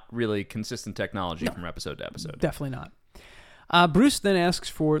it's not really consistent technology from episode to episode. Definitely not. Bruce then asks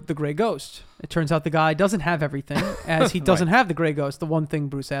for the Gray Ghost. It turns out the guy doesn't have everything, as he doesn't have the Gray Ghost, the one thing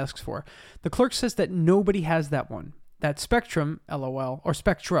Bruce asks for. The clerk says that nobody has that one. That Spectrum, LOL, or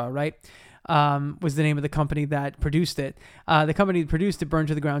Spectra, right, was the name of the company that produced it. The company that produced it burned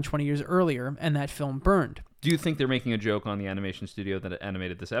to the ground 20 years earlier, and that film burned. Do you think they're making a joke on the animation studio that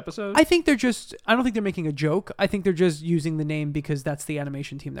animated this episode? I don't think they're making a joke. I think they're just using the name because that's the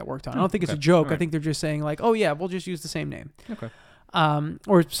animation team that worked on it. I don't think it's a joke. Right. I think they're just saying like, oh yeah, we'll just use the same name. Okay.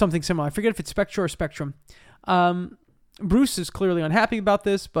 Or something similar. I forget if it's Spectra or Spectrum. Bruce is clearly unhappy about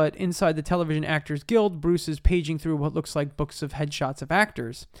this, but inside the Television Actors Guild, Bruce is paging through what looks like books of headshots of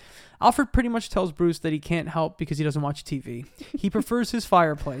actors. Alfred pretty much tells Bruce that he can't help because he doesn't watch TV. He prefers his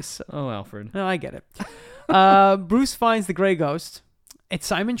fireplace. Oh, Alfred. No, I get it. Bruce finds the Gray Ghost. It's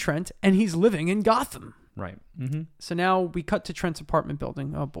Simon Trent, and he's living in Gotham. Right. Mm-hmm. So now we cut to Trent's apartment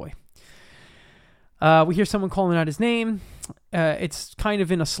building. Oh, boy. We hear someone calling out his name. It's kind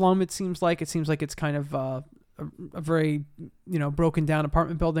of in a slum, it seems like. It seems like it's kind of a very, broken down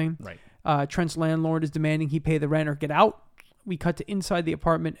apartment building. Right. Trent's landlord is demanding he pay the rent or get out. We cut to inside the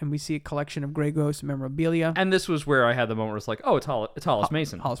apartment, and we see a collection of Gray Ghost memorabilia. And this was where I had the moment where it's like, oh, it's Hollis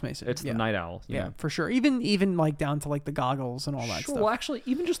Mason. Hollis Mason. It's the Night Owl. Yeah, for sure. Even like down to like the goggles and all that stuff. Well, actually,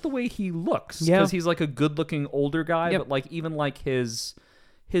 even just the way he looks. Because he's like a good-looking older guy, but like even like his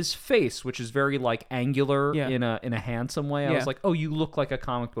face, which is very like angular in a handsome way. I was like, oh, you look like a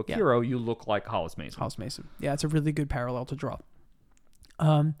comic book hero. You look like Hollis Mason. Hollis Mason. Yeah, it's a really good parallel to draw.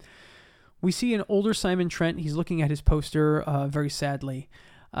 We see an older Simon Trent. He's looking at his poster very sadly.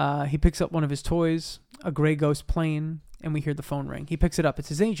 He picks up one of his toys, a Gray Ghost plane, and we hear the phone ring. He picks it up. It's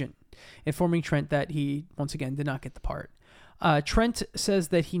his agent, informing Trent that he, once again, did not get the part. Trent says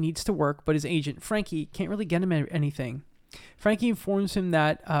that he needs to work, but his agent, Frankie, can't really get him anything. Frankie informs him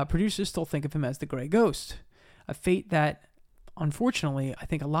that producers still think of him as the Gray Ghost, a fate that, unfortunately, I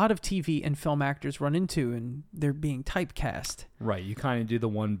think a lot of TV and film actors run into, and they're being typecast. Right. You kind of do the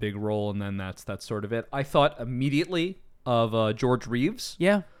one big role, and then that's sort of it. I thought immediately of George Reeves.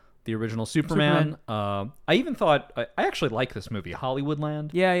 Yeah. The original Superman. I even thought, I actually like this movie,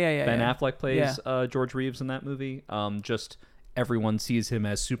 Hollywoodland. Yeah. Ben Affleck plays George Reeves in that movie. Just everyone sees him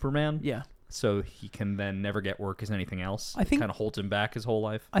as Superman. Yeah. So he can then never get work as anything else. I think kind of holds him back his whole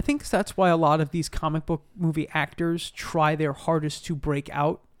life. I think that's why a lot of these comic book movie actors try their hardest to break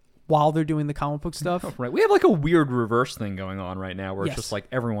out while they're doing the comic book stuff. Right. We have like a weird reverse thing going on right now where it's just like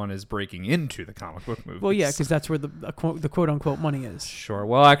everyone is breaking into the comic book movies. Well, yeah, because that's where the quote-unquote money is. Sure.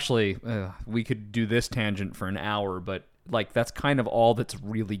 Well, actually, we could do this tangent for an hour, but like that's kind of all that's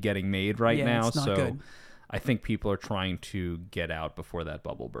really getting made right now. It's not good. I think people are trying to get out before that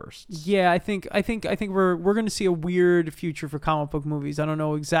bubble bursts. Yeah, I think we're going to see a weird future for comic book movies. I don't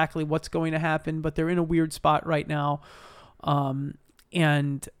know exactly what's going to happen, but they're in a weird spot right now.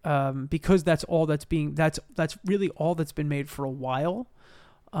 And because that's really all that's been made for a while.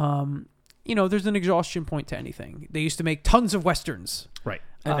 There's an exhaustion point to anything. They used to make tons of Westerns. Right.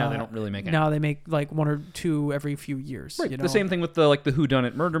 And now they don't really make any. Now they make like one or two every few years. Right. The same thing with the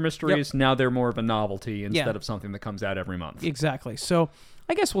whodunit murder mysteries. Yep. Now they're more of a novelty instead of something that comes out every month. Exactly. So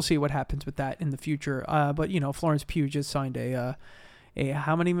I guess we'll see what happens with that in the future. But Florence Pugh just signed a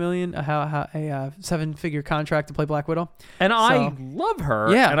how many million? A 7-figure contract to play Black Widow. And I love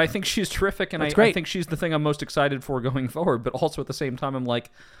her. Yeah. And I think she's terrific. And I think she's the thing I'm most excited for going forward. But also at the same time, I'm like,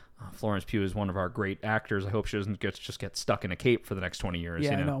 Florence Pugh is one of our great actors. I hope she doesn't just get stuck in a cape for the next 20 years.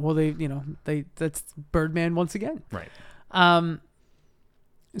 Yeah, no. Well, that's Birdman once again. Right.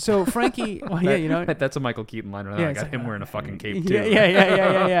 So Frankie, well, yeah, you know, that's a Michael Keaton line. I got him wearing a fucking cape too.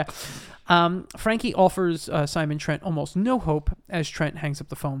 Yeah. Frankie offers Simon Trent almost no hope as Trent hangs up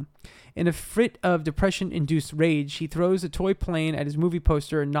the phone. In a fit of depression-induced rage, he throws a toy plane at his movie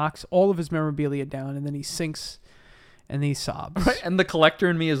poster and knocks all of his memorabilia down, and then he sinks and he sobs. Right, and the collector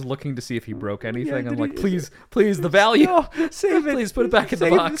in me is looking to see if he broke anything. I'm like, please, the value. No, save it. Please put it back in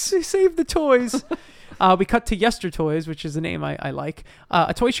the box. Save the toys. We cut to Yester Toys, which is a name I like.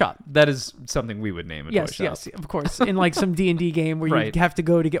 A toy shop. That is something we would name a toy shop. Yes, of course. In like some D&D game where you have to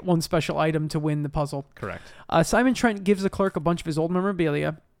go to get one special item to win the puzzle. Correct. Simon Trent gives the clerk a bunch of his old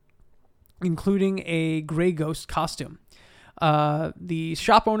memorabilia, including a Grey Ghost costume. The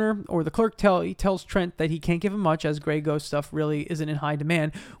shop owner or the clerk tells Trent that he can't give him much as Grey Ghost stuff really isn't in high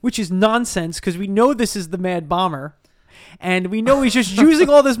demand, which is nonsense because we know this is the Mad Bomber, and we know he's just using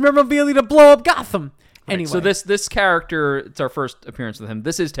all this memorabilia to blow up Gotham. Right. Anyway, so this character, it's our first appearance with him.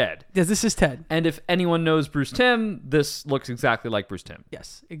 This is Ted. Yes, this is Ted. And if anyone knows Bruce Timm, this looks exactly like Bruce Timm.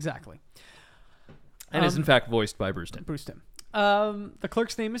 Yes, exactly. And is in fact voiced by Bruce Timm. Bruce Timm. The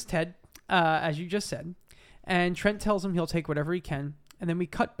clerk's name is Ted, as you just said. And Trent tells him he'll take whatever he can. And then we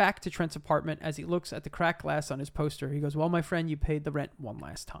cut back to Trent's apartment as he looks at the cracked glass on his poster. He goes, well, my friend, you paid the rent one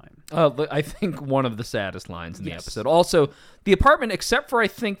last time. I think one of the saddest lines in the episode. Also, the apartment, except for I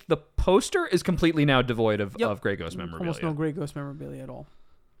think the poster, is completely now devoid of Grey Ghost memorabilia. Almost no Grey Ghost memorabilia at all.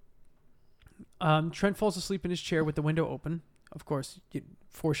 Trent falls asleep in his chair with the window open. Of course,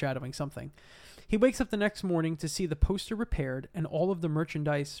 foreshadowing something. He wakes up the next morning to see the poster repaired and all of the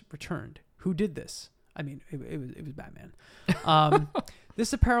merchandise returned. Who did this? I mean, it was Batman. This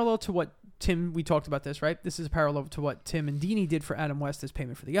is a parallel to what Tim, we talked about this, right? This is a parallel to what Tim and Dini did for Adam West as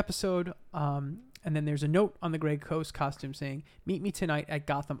payment for the episode. And then there's a note on the Grey Ghost costume saying, meet me tonight at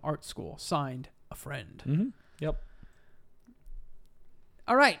Gotham Art School. Signed, a friend. Mm-hmm. Yep.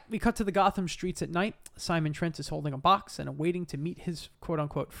 All right, we cut to the Gotham streets at night. Simon Trent is holding a box and awaiting to meet his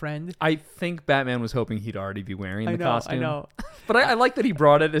quote-unquote friend. I think Batman was hoping he'd already be wearing the costume. I know. But I like that he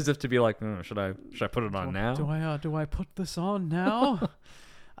brought it as if to be like, should I put it on now? Do I put this on now?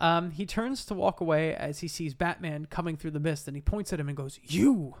 He turns to walk away as he sees Batman coming through the mist, and he points at him and goes,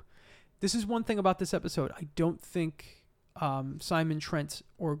 "You!" This is one thing about this episode. I don't think Simon Trent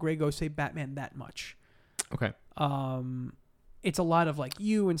or Grey Ghost say Batman that much. Okay. It's a lot of like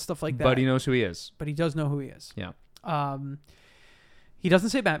you and stuff like that. But he knows who he is. But he does know who he is. Yeah. He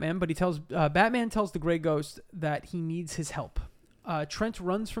doesn't say Batman, but he tells Batman tells the Grey Ghost that he needs his help. Trent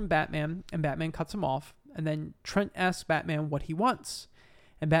runs from Batman, and Batman cuts him off. And then Trent asks Batman what he wants,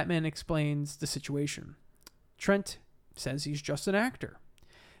 and Batman explains the situation. Trent says he's just an actor.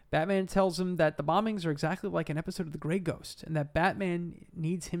 Batman tells him that the bombings are exactly like an episode of The Grey Ghost, and that Batman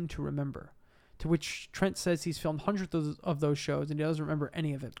needs him to remember. To which Trent says he's filmed hundreds of those shows and he doesn't remember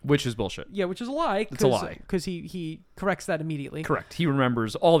any of it. Which is bullshit. Yeah, which is a lie. It's a lie. Because he corrects that immediately. Correct. He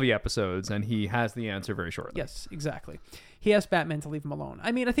remembers all the episodes and he has the answer very shortly. Yes, exactly. He asked Batman to leave him alone.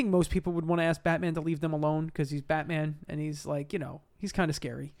 I mean, I think most people would want to ask Batman to leave them alone because he's Batman and he's like, he's kind of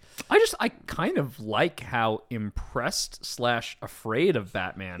scary. I kind of like how impressed / afraid of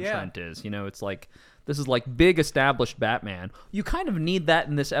Batman Trent is. It's like, this is like big established Batman. You kind of need that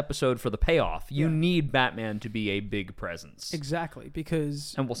in this episode for the payoff. You need Batman to be a big presence. Exactly,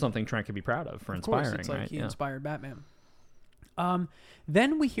 because... And something Trent can be proud of for inspiring, course, it's like right? He inspired Batman.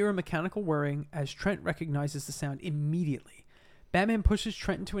 Then we hear a mechanical whirring as Trent recognizes the sound immediately. Batman pushes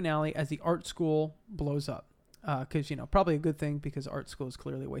Trent into an alley as the art school blows up. Because, probably a good thing because art school is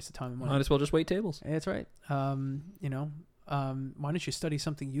clearly a waste of time and money. Might as well just wait tables. That's right. Why don't you study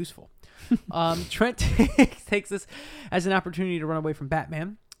something useful? Trent takes this as an opportunity to run away from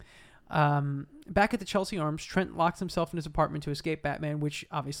Batman. Back at the Chelsea Arms, Trent locks himself in his apartment to escape Batman, which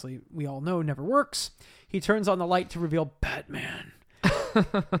obviously we all know never works. He turns on the light to reveal Batman.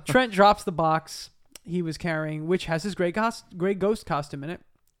 Trent drops the box he was carrying, which has his Grey Ghost costume in it.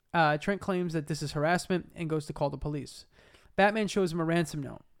 Trent claims that this is harassment and goes to call the police. Batman shows him a ransom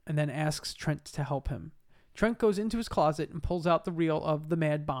note and then asks Trent to help him. Trent goes into his closet and pulls out the reel of The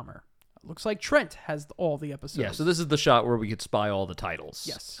Mad Bomber. Looks like Trent has all the episodes. Yeah, so this is the shot where we could spy all the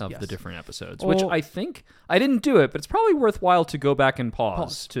titles of the different episodes, which Well, I think, I didn't do it, but it's probably worthwhile to go back and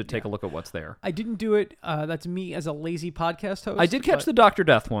pause to take a look at what's there. I didn't do it. That's me as a lazy podcast host. I did catch the Dr.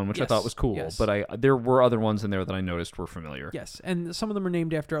 Death one, which I Yes, thought was cool, yes. but there were other ones in there that I noticed were familiar. Yes, and some of them are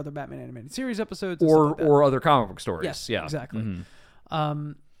named after other Batman animated series episodes. And stuff like that. Or other comic book stories. Yes, yeah. exactly.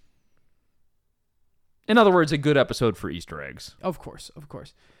 Mhm. In other words, a good episode for Easter eggs. Of course.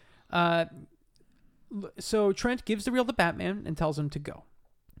 So Trent gives the reel to Batman and tells him to go.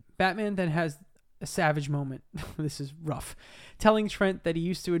 Batman then has a savage moment. This is rough. Telling Trent that he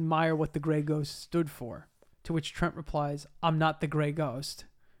used to admire what the Grey Ghost stood for. To which Trent replies, "I'm not the Grey Ghost."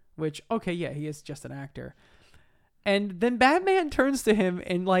 Which, okay, yeah, he is just an actor. And then Batman turns to him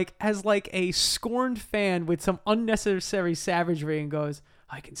and has a scorned fan with some unnecessary savagery and goes,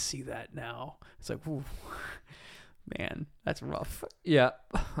 "I can see that now." It's like, ooh, man, that's rough. Yeah.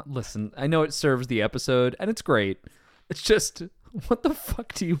 Listen, I know it serves the episode and it's great. It's just, what the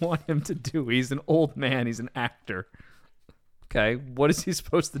fuck do you want him to do? He's an old man. He's an actor. Okay. What is he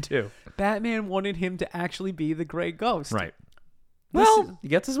supposed to do? Batman wanted him to actually be the Grey Ghost. Right. Well, he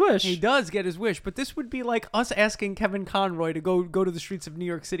gets his wish. He does get his wish, but this would be like us asking Kevin Conroy to go to the streets of New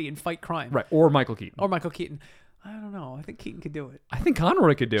York City and fight crime. Right. Or Michael Keaton. I don't know. I think Keaton could do it. I think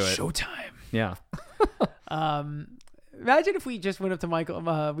Conroy could do it. Showtime. Yeah. Imagine if we just went up to Michael.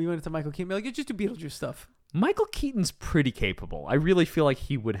 We went up to Michael Keaton and be like, just do Beetlejuice stuff. Michael Keaton's pretty capable. I really feel like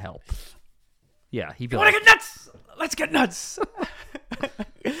he would help. Yeah, he'd be Want to get nuts? Let's get nuts.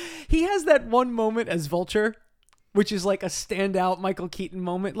 He has that one moment as Vulture, which is like a standout Michael Keaton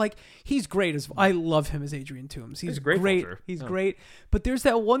moment. Like, he's great as I love him as Adrian Toomes. He's a great Vulture. He's great. But there's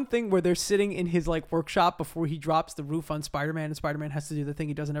that one thing where they're sitting in his workshop before he drops the roof on Spider-Man, and Spider-Man has to do the thing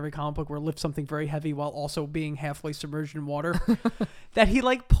he does in every comic book where lift something very heavy while also being halfway submerged in water. That he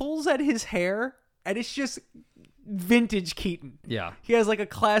pulls at his hair, and it's just vintage Keaton. Yeah. He has a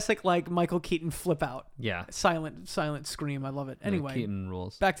classic Michael Keaton flip out. Yeah. Silent scream. I love it. Anyway, Keaton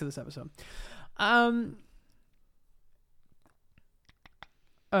rules. Back to this episode. All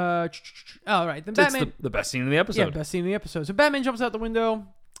right. Then Batman. It's the best scene in the episode. Yeah, best scene in the episode. So Batman jumps out the window.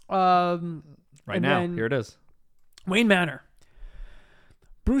 Right now, here it is. Wayne Manor.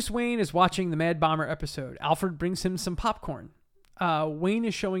 Bruce Wayne is watching the Mad Bomber episode. Alfred brings him some popcorn. Wayne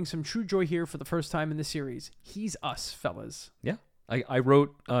is showing some true joy here for the first time in the series. He's us, fellas. Yeah. I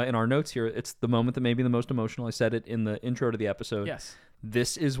wrote in our notes here, it's the moment that made me the most emotional. I said it in the intro to the episode. Yes.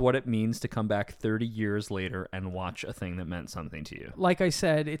 This is what it means to come back 30 years later and watch a thing that meant something to you. Like I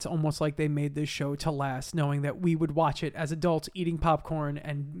said, it's almost like they made this show to last, knowing that we would watch it as adults eating popcorn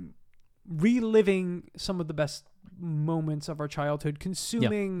and reliving some of the best moments of our childhood,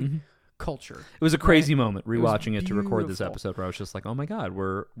 consuming culture. It was a crazy moment rewatching it to record this episode where I was just like, oh my God,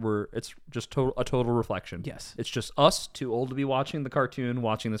 it's just a total reflection. Yes. It's just us, too old to be watching the cartoon,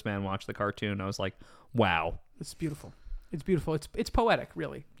 watching this man watch the cartoon. I was like, wow. It's beautiful. It's beautiful. It's poetic,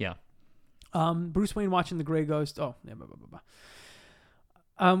 really. Yeah. Bruce Wayne watching the Grey Ghost. Oh, yeah,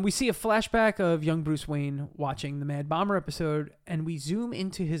 we see a flashback of young Bruce Wayne watching the Mad Bomber episode, and we zoom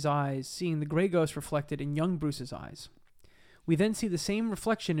into his eyes, seeing the Grey Ghost reflected in young Bruce's eyes. We then see the same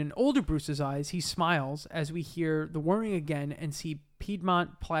reflection in older Bruce's eyes. He smiles as we hear the whirring again and see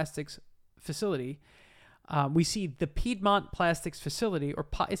Piedmont Plastics facility. We see the Piedmont Plastics facility, or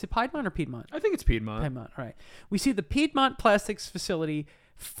is it Piedmont or Piedmont? I think it's Piedmont. Piedmont, all right. We see the Piedmont Plastics facility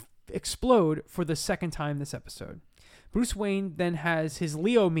explode for the second time this episode. Bruce Wayne then has his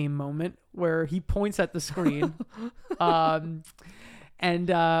Leo meme moment where he points at the screen. And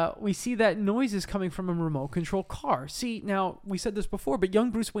we see that noise is coming from a remote control car. See, now, we said this before, but young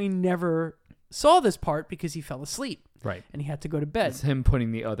Bruce Wayne never saw this part because he fell asleep. Right. And he had to go to bed. It's him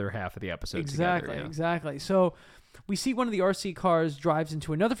putting the other half of the episode together. Yeah. Exactly. So we see one of the RC cars drives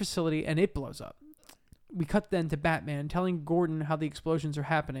into another facility and it blows up. We cut then to Batman telling Gordon how the explosions are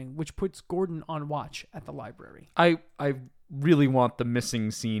happening, which puts Gordon on watch at the library. I really want the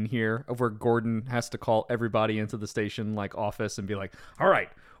missing scene here of where Gordon has to call everybody into the station office and be like, all right,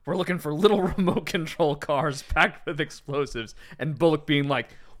 we're looking for little remote control cars packed with explosives, and Bullock being like,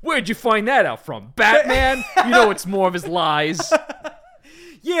 where'd you find that out from, Batman? You know it's more of his lies.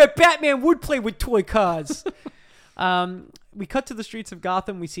 Yeah, Batman would play with toy cars. We cut to the streets of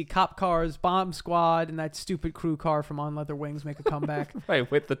Gotham. We see cop cars, bomb squad, and that stupid crew car from On Leather Wings make a comeback. Right,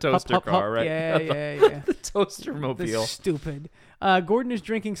 with the toaster car, right? Yeah. The toaster mobile. Stupid. Gordon is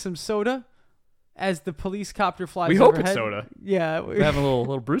drinking some soda as the police copter flies We overhead. hope it's soda. Yeah. We're having a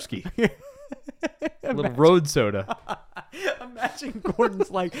little brewski. A little road soda. Imagine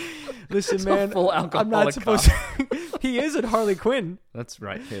Gordon's like, listen, It's man, a full alcoholic I'm not supposed to. He is at Harley Quinn. That's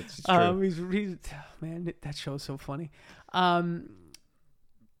right. It's true. He's man, that show's so funny. And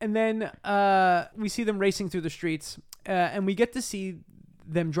then we see them racing through the streets, and we get to see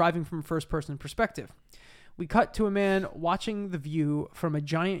them driving from a first-person perspective. We cut to a man watching the view from a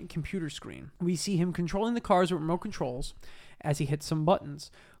giant computer screen. We see him controlling the cars with remote controls as he hits some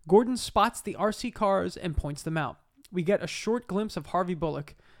buttons. Gordon spots the RC cars and points them out. We get a short glimpse of Harvey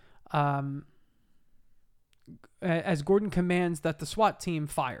Bullock as Gordon commands that the SWAT team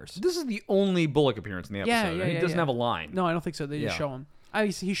fires. This is the only Bullock appearance in the episode. He doesn't have a line. No, I don't think so. They just show him.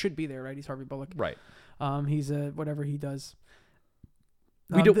 He should be there, right? He's Harvey Bullock. Right. He's whatever he does.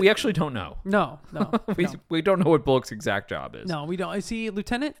 We actually don't know. No. We don't know what Bullock's exact job is. No, we don't. Is he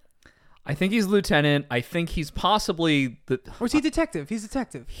lieutenant? I think he's lieutenant. I think he's possibly Or is he detective? He's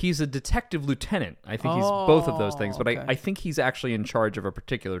detective. He's a detective lieutenant. I think he's both of those things. But okay. I think he's actually in charge of a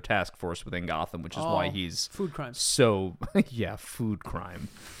particular task force within Gotham, which is why he's food crimes. So yeah, food crime.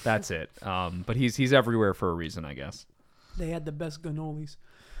 That's it. But he's everywhere for a reason, I guess. They had the best cannolis.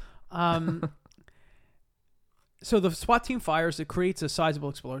 So the SWAT team fires. It creates a sizable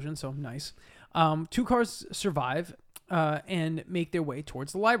explosion. So nice. 2 cars survive and make their way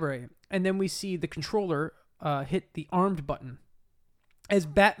towards the library. And then we see the controller hit the armed button as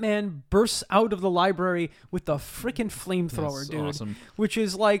Batman bursts out of the library with the freaking flamethrower, dude. Awesome. Which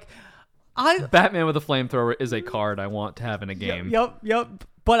is like, Batman with a flamethrower is a card I want to have in a game. Yep.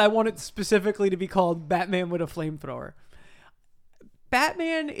 But I want it specifically to be called Batman with a flamethrower.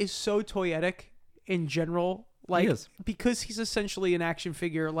 Batman is so toyetic in general. Like, he is. Because he's essentially an action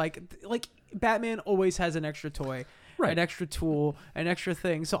figure. Like Batman always has an extra toy. Right. An extra tool, an extra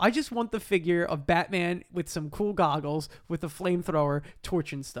thing. So I just want the figure of Batman with some cool goggles, with a flamethrower,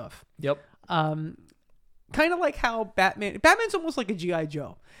 torching stuff. Yep. Kind of like how Batman's almost like a G.I.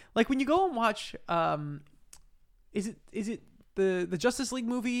 Joe. Like when you go and watch, is it the Justice League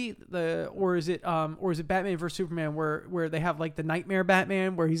movie, or is it Batman vs Superman, where they have like the Nightmare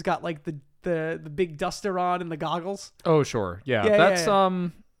Batman, where he's got like the big duster on and the goggles. Oh sure,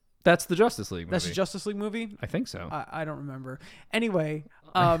 yeah. That's the Justice League movie. That's the Justice League movie? I think so. I don't remember. Anyway.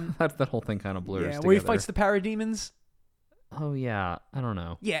 that whole thing kind of blurs together. Where he fights the parademons. Oh, yeah. I don't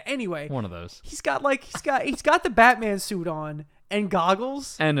know. Yeah, anyway. One of those. He's got the Batman suit on and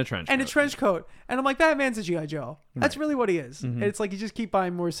goggles. And a trench coat. And I'm like, Batman's a G.I. Joe. That's right. really what he is. Mm-hmm. And it's like you just keep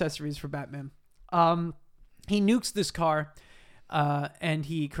buying more accessories for Batman. He nukes this car and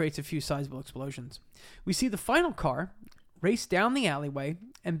he creates a few sizable explosions. We see the final car race down the alleyway,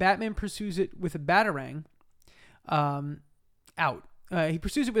 and Batman pursues it with a Batarang out. He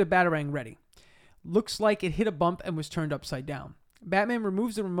pursues it with a Batarang ready. Looks like it hit a bump and was turned upside down. Batman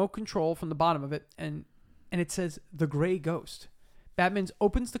removes the remote control from the bottom of it, and it says, The Gray Ghost. Batman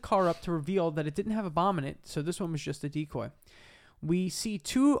opens the car up to reveal that it didn't have a bomb in it, so this one was just a decoy. We see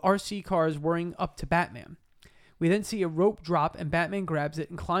 2 RC cars whirring up to Batman. We then see a rope drop, and Batman grabs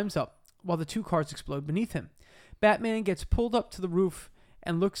it and climbs up, while the 2 cars explode beneath him. Batman gets pulled up to the roof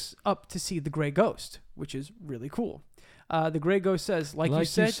and looks up to see the Gray Ghost, which is really cool. The Gray Ghost says, like you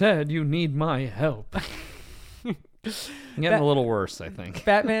said, you need my help. I'm getting a little worse, I think.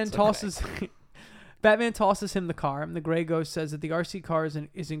 Batman tosses him the car, and the Gray Ghost says that the RC car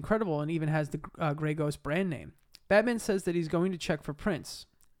is incredible and even has the Gray Ghost brand name. Batman says that he's going to check for Prince,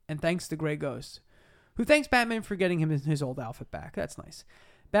 and thanks the Gray Ghost, who thanks Batman for getting him his old outfit back. That's nice.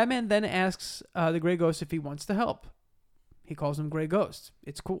 Batman then asks the Gray Ghost if he wants to help. He calls him Gray Ghost.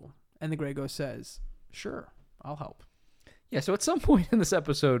 It's cool. And the Gray Ghost says, sure, I'll help. Yeah, so at some point in this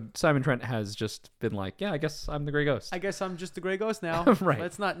episode, Simon Trent has just been like, yeah, I guess I'm the Gray Ghost. I guess I'm just the Gray Ghost now. Right.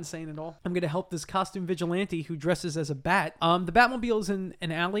 That's not insane at all. I'm going to help this costume vigilante who dresses as a bat. The Batmobile is in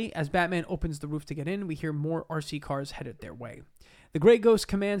an alley. As Batman opens the roof to get in, we hear more RC cars headed their way. The Gray Ghost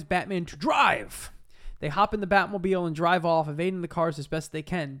commands Batman to drive. They hop in the Batmobile and drive off, evading the cars as best they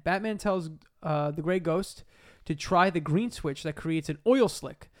can. Batman tells the Gray Ghost to try the green switch that creates an oil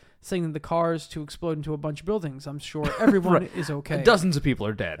slick, sending the cars to explode into a bunch of buildings. I'm sure everyone right. is okay. Dozens of people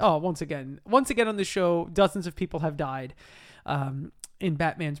are dead. Oh, once again on the show, dozens of people have died in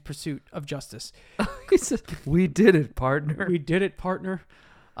Batman's pursuit of justice. He says, we did it, partner. We did it, partner.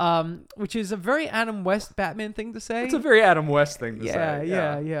 Which is a very Adam West Batman thing to say. It's a very Adam West thing to say.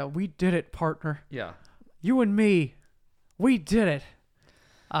 Yeah. We did it, partner. Yeah. You and me, we did it.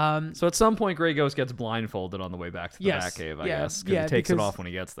 So at some point, Gray Ghost gets blindfolded on the way back to the Batcave, I guess. Because he takes it off when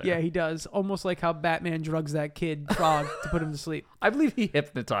he gets there. Yeah, he does. Almost like how Batman drugs that kid, Frog, to put him to sleep. I believe he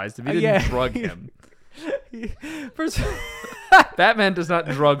hypnotized him. He didn't drug him. Batman does not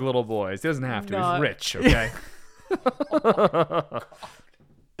drug little boys. He doesn't have to. He's rich, okay?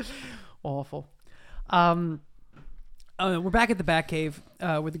 Awful. We're back at the Batcave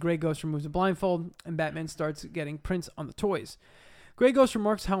where the Gray Ghost removes the blindfold and Batman starts getting prints on the toys. Gray Ghost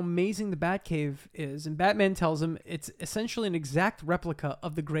remarks how amazing the Batcave is, and Batman tells him it's essentially an exact replica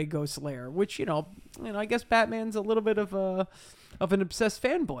of the Gray Ghost's lair, which, I guess Batman's a little bit of an obsessed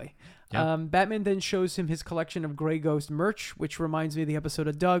fanboy. Yeah. Batman then shows him his collection of Gray Ghost merch, which reminds me of the episode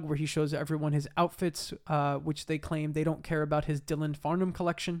of Doug where he shows everyone his outfits, which they claim they don't care about his Dylan Farnham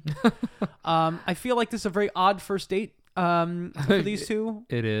collection. I feel like this is a very odd first date for these two.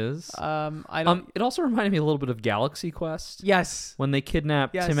 It is. I don't. It also reminded me a little bit of Galaxy Quest. Yes. When they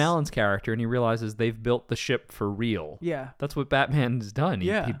kidnap Tim Allen's character and he realizes they've built the ship for real. Yeah. That's what Batman's done.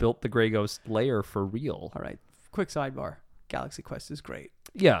 Yeah. He built the Grey Ghost lair for real. All right. Quick sidebar. Galaxy Quest is great.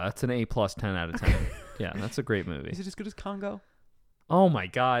 Yeah, it's an A+ 10 out of 10. Yeah, that's a great movie. Is it as good as Congo? Oh my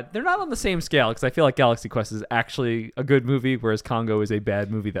God. They're not on the same scale because I feel like Galaxy Quest is actually a good movie, whereas Congo is a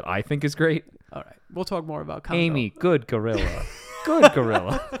bad movie that I think is great. All right. We'll talk more about Congo. Amy, good gorilla. Good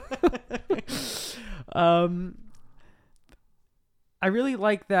gorilla. I really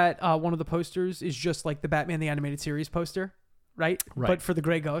like that one of the posters is just like the Batman the Animated Series poster, right? But for the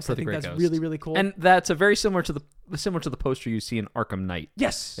Grey Ghost, I think that's really, really cool. And that's a very similar to the poster you see in Arkham Knight.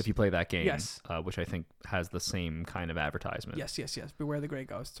 Yes. If you play that game. Yes. Which I think has the same kind of advertisement. Yes. Beware the Grey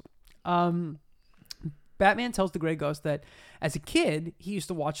Ghost. Batman tells the Grey Ghost that as a kid, he used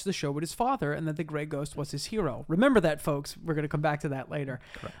to watch the show with his father and that the Grey Ghost was his hero. Remember that, folks. We're going to come back to that later.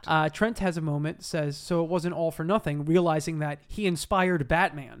 Correct. Trent has a moment, says, so it wasn't all for nothing, realizing that he inspired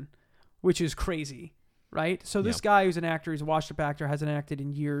Batman, which is crazy, right? So this guy who's an actor, he's a washed-up actor, hasn't acted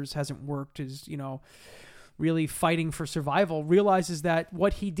in years, hasn't worked, is, really fighting for survival, realizes that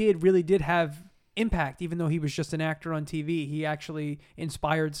what he did really did have impact. Even though he was just an actor on TV, he actually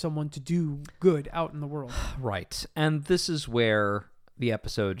inspired someone to do good out in the world. Right. And this is where the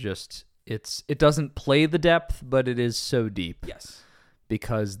episode just it doesn't play the depth, but it is so deep. Yes.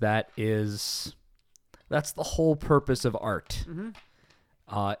 Because that's the whole purpose of art.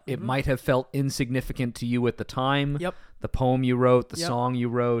 It might have felt insignificant to you at the time. Yep. The poem you wrote, the song you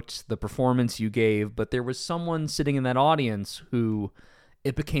wrote, the performance you gave, but there was someone sitting in that audience who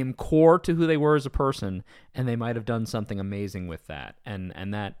it became core to who they were as a person, and they might have done something amazing with that.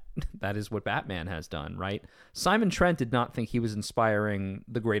 And that is what Batman has done, right? Simon Trent did not think he was inspiring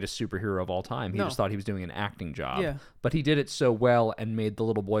the greatest superhero of all time. He just thought he was doing an acting job. Yeah. But he did it so well and made the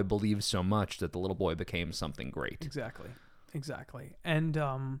little boy believe so much that the little boy became something great. Exactly.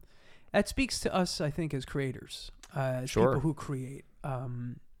 And that speaks to us, I think, as creators, as people who create. I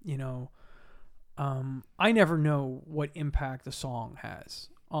never know what impact a song has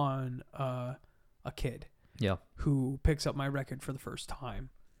on a kid who picks up my record for the first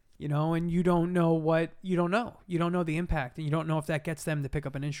time. And you don't know the impact, and you don't know if that gets them to pick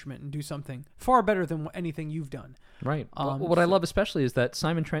up an instrument and do something far better than anything you've done. Right. What I love especially is that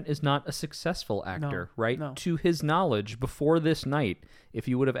Simon Trent is not a successful actor, right? No. To his knowledge, before this night, if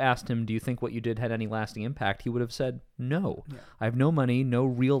you would have asked him, do you think what you did had any lasting impact? He would have said, no. Yeah. I have no money, no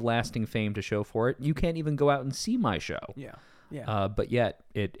real lasting fame to show for it. You can't even go out and see my show. Yeah. But yet,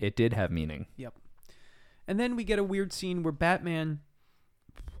 it did have meaning. Yep. And then we get a weird scene where Batman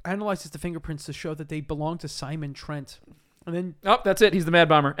analyzes the fingerprints to show that they belong to Simon Trent. And then that's it. He's the Mad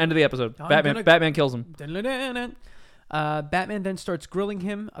Bomber. End of the episode. Batman kills him. Batman then starts grilling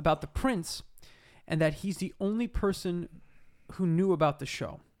him about the prints and that he's the only person who knew about the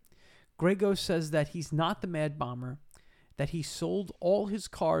show. Grey Ghost says that he's not the Mad Bomber, that he sold all his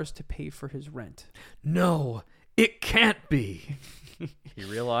cars to pay for his rent. No, it can't be. He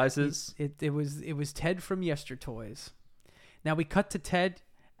realizes it was Ted from Yestertoys. Now we cut to Ted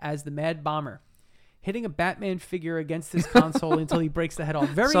as the Mad Bomber, hitting a Batman figure against his console until he breaks the head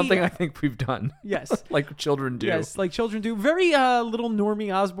off. Something I think we've done. Yes. Like children do. Yes, like children do. Very little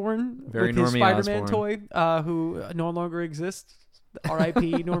Normie Osborn with his Spider-Man toy, who no longer exists.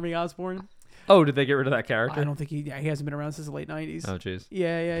 R.I.P. Normie Osborn. Oh, did they get rid of that character? I don't think he hasn't been around since the late 90s. Oh, jeez.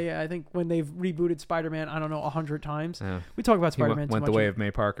 Yeah. I think when they've rebooted Spider-Man, I don't know, 100 times. Yeah. We talk about Spider-Man too much. Went the way of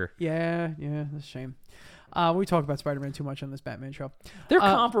May Parker. Yeah, that's a shame. We talk about Spider-Man too much on this Batman show. They're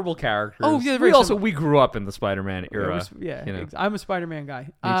comparable characters. Oh, yeah. We grew up in the Spider-Man era. I'm a Spider-Man guy.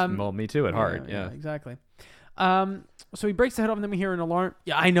 Me too at heart. Yeah, exactly. So he breaks the head off, and then we hear an alarm.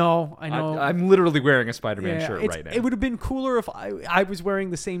 Yeah, I know. I'm literally wearing a Spider-Man shirt right now. It would have been cooler if I was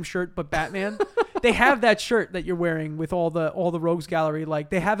wearing the same shirt, but Batman. They have that shirt that you're wearing with all the Rogues Gallery. Like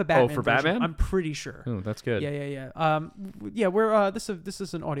they have a Batman. Oh, for version. Batman? I'm pretty sure. Oh, that's good. Yeah. We're this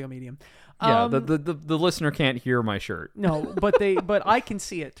is an audio medium. The listener can't hear my shirt. No, but I can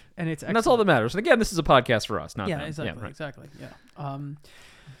see it, and it's excellent. And that's all that matters. And again, this is a podcast for us, not them. Exactly. Yeah.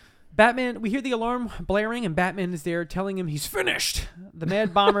 Batman, we hear the alarm blaring, and Batman is there telling him he's finished. The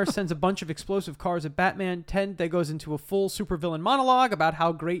Mad Bomber sends a bunch of explosive cars at Batman. Ted that goes into a full supervillain monologue about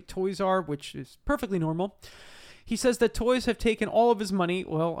how great toys are, which is perfectly normal. He says that toys have taken all of his money.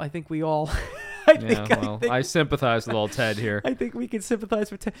 Well, I think we all... I sympathize with old Ted here. I think we can sympathize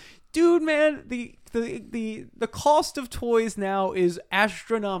with Ted. Dude, man, the cost of toys now is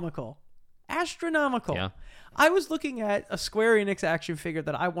astronomical. Astronomical. Yeah. I was looking at a Square Enix action figure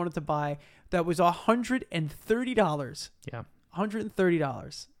that I wanted to buy that was $130. Yeah.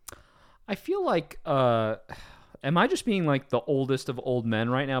 $130. I feel like, am I just being like the oldest of old men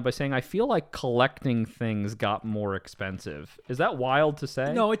right now by saying I feel like collecting things got more expensive? Is that wild to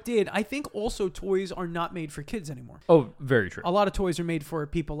say? No, it did. I think also toys are not made for kids anymore. Oh, very true. A lot of toys are made for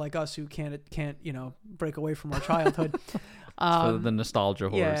people like us who can't break away from our childhood. For the nostalgia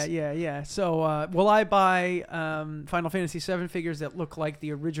horse. Yeah. So will I buy Final Fantasy VII figures that look like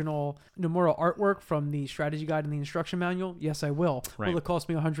the original Nomura artwork from the strategy guide and the instruction manual? Yes, I will. Right. Will it cost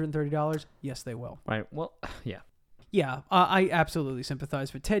me $130? Yes, they will. Right. Well, yeah. Yeah, I absolutely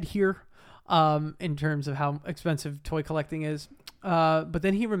sympathize with Ted here in terms of how expensive toy collecting is. But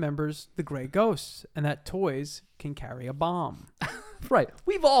then he remembers the Gray Ghosts and that toys can carry a bomb. Right.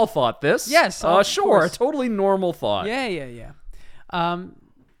 We've all thought this. Yes. Sure. Course. A totally normal thought. Yeah.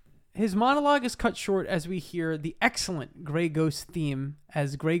 His monologue is cut short as we hear the excellent Gray Ghost theme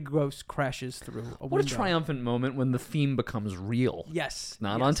as Gray Ghost crashes through a window. What a triumphant moment when the theme becomes real. Yes.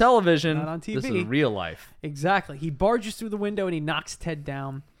 Not on television. Not on TV. This is real life. Exactly. He barges through the window and he knocks Ted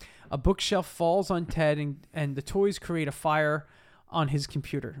down. A bookshelf falls on Ted and the toys create a fire on his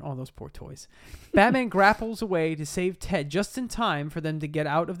computer. Oh, those poor toys. Batman grapples away to save Ted just in time for them to get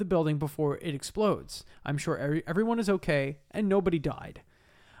out of the building before it explodes. I'm sure everyone is okay and nobody died.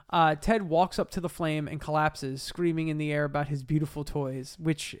 Ted walks up to the flame and collapses, screaming in the air about his beautiful toys,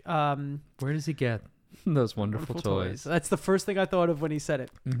 which... Where does he get those wonderful toys? That's the first thing I thought of when he said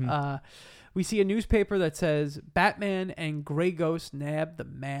it. Mm-hmm. We see a newspaper that says, Batman and Gray Ghost nab the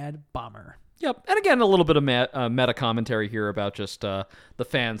Mad Bomber. Yep. And again, a little bit of meta commentary here about just the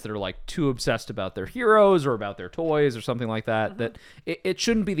fans that are like too obsessed about their heroes or about their toys or something like that. Mm-hmm. That it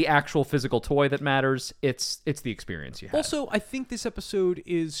shouldn't be the actual physical toy that matters. It's the experience you have. Also, I think this episode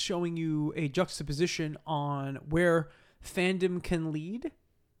is showing you a juxtaposition on where fandom can lead.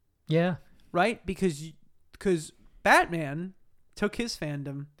 Yeah. Right? Because Batman took his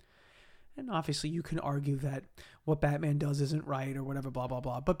fandom, and obviously you can argue that what Batman does isn't right or whatever, blah, blah,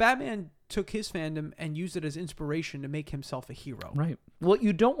 blah. But Batman took his fandom and used it as inspiration to make himself a hero. Right. Well,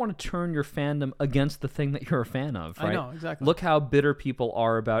 you don't want to turn your fandom against the thing that you're a fan of, right? I know, exactly. Look how bitter people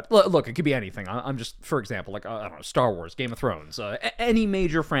are about... Look, it could be anything. I'm just, for example, like, I don't know, Star Wars, Game of Thrones, any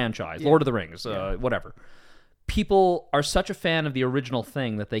major franchise, Lord of the Rings, whatever. People are such a fan of the original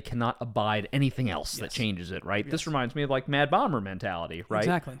thing that they cannot abide anything else that changes it, right? This reminds me of like Mad Bomber mentality, right?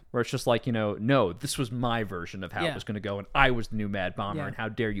 Exactly. Where it's just like, no, this was my version of how it was going to go, and I was the new Mad Bomber, and how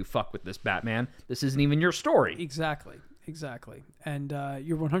dare you fuck with this, Batman? This isn't even your story. Exactly. And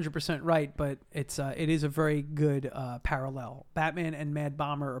you're 100% right, but it is a very good parallel. Batman and Mad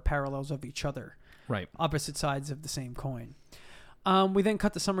Bomber are parallels of each other. Right. Opposite sides of the same coin. We then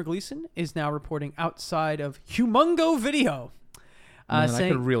cut to Summer Gleason is now reporting outside of Humongo Video. I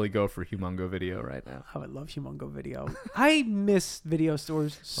could really go for Humongo Video right now. I would love Humongo Video. I miss video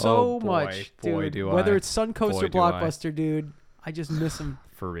stores so much, dude. Boy, do Whether I. it's Suncoast or Blockbuster, dude, I just miss them.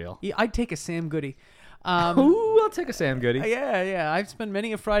 For real. Yeah, I'd take a Sam Goody. Ooh, I'll take a Sam Goody. Yeah. I've spent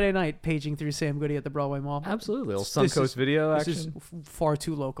many a Friday night paging through Sam Goody at the Broadway Mall. Absolutely. Suncoast Video action. This is far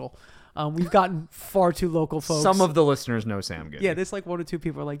too local. We've gotten far too local, folks. Some of the listeners know Sam Goody. Yeah, there's like one or two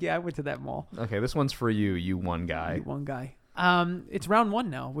people are like, yeah, I went to that mall. Okay, this one's for you one guy. It's round one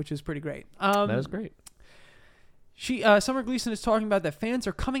now, which is pretty great. That is great. Summer Gleason is talking about that fans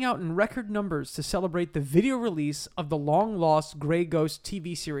are coming out in record numbers to celebrate the video release of the long-lost Gray Ghost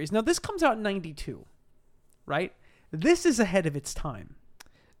TV series. Now, this comes out in 92, right? This is ahead of its time.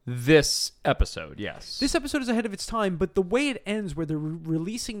 This episode, yes. This episode is ahead of its time, but the way it ends, where they're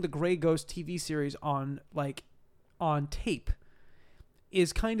releasing the Gray Ghost TV series on tape,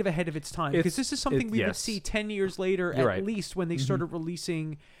 is kind of ahead of its time. Because this is something we would see 10 years later, at least, when they started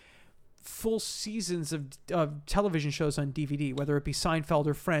releasing full seasons of television shows on DVD, whether it be Seinfeld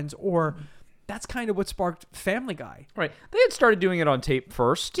or Friends, or that's kind of what sparked Family Guy. Right. They had started doing it on tape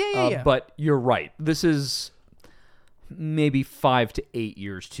first. Yeah. But you're right. This is maybe 5 to 8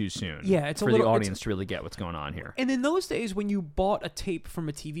 years too soon. Yeah, it's for the audience to really get what's going on here. And in those days, when you bought a tape from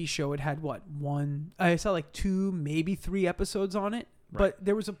a TV show, it had I saw like 2, maybe 3 episodes on it. Right. But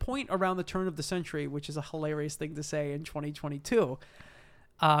there was a point around the turn of the century, which is a hilarious thing to say in 2022.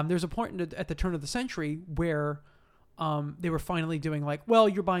 There's a point at the turn of the century where they were finally doing like, well,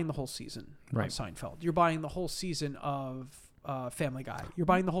 you're buying the whole season of Seinfeld. You're buying the whole season of Family Guy. You're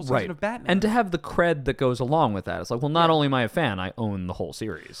buying the whole season of Batman. And to have the cred that goes along with that. It's like, well, not only am I a fan, I own the whole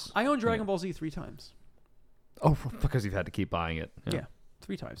series. I own Dragon Ball Z 3 times. Oh, because you've had to keep buying it. Yeah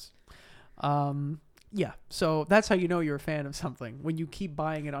 3 times. Yeah, so that's how you know you're a fan of something, when you keep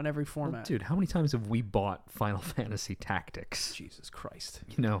buying it on every format. Well, dude, how many times have we bought Final Fantasy Tactics? Jesus Christ.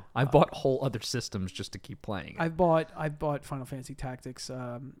 You know, I bought whole other systems just to keep playing it. I've bought Final Fantasy Tactics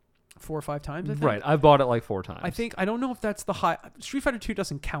 4 or 5 times, I think. Right, I've bought it like 4 times. I don't know if that's the high. Street Fighter 2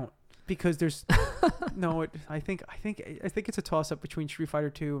 doesn't count because there's no. I think it's a toss up between Street Fighter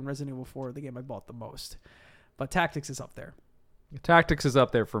 2 and Resident Evil 4, the game I bought the most. But Tactics is up there. Tactics is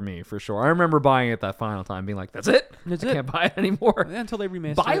up there for me, for sure. I remember buying it that final time, being like, that's it? I can't buy it anymore. Yeah, until they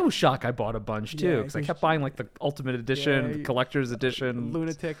remastered BioShock I bought a bunch, too, because I kept buying, like, the Ultimate Edition, the Collector's Edition.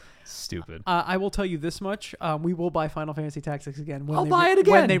 Lunatic. Stupid. I will tell you this much. We will buy Final Fantasy Tactics again. I'll buy it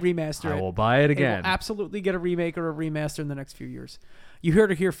again. When they remaster it. I will buy it again. It will absolutely get a remake or a remaster in the next few years. You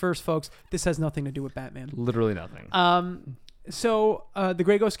heard it here first, folks. This has nothing to do with Batman. Literally nothing. So the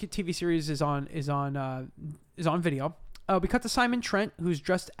Grey Ghost TV series is on video. We cut to Simon Trent, who's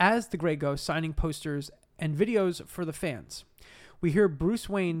dressed as the Grey Ghost, signing posters and videos for the fans. We hear Bruce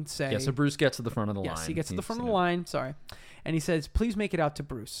Wayne say... Yeah, so Bruce gets to the front of the line. Yes, he gets to the front of the line, sorry. And he says, please make it out to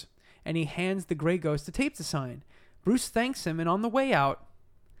Bruce. And he hands the Grey Ghost a tape to sign. Bruce thanks him, and on the way out,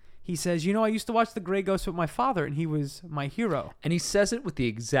 he says, I used to watch the Grey Ghost with my father, and he was my hero. And he says it with the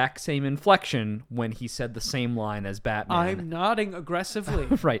exact same inflection when he said the same line as Batman. I'm nodding aggressively.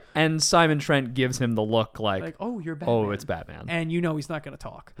 Right. And Simon Trent gives him the look like, oh, you're Batman. Oh, it's Batman. And he's not going to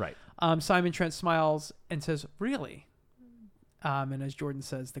talk. Right. Simon Trent smiles and says, really? And as Jordan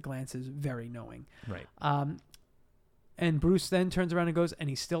says, the glance is very knowing. Right. And Bruce then turns around and goes, and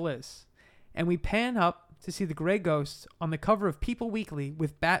he still is. And we pan up to see the Grey Ghost on the cover of People Weekly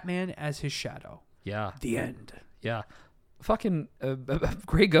with Batman as his shadow. Yeah. The end. Yeah. Fucking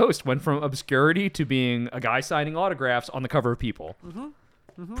Grey Ghost went from obscurity to being a guy signing autographs on the cover of People.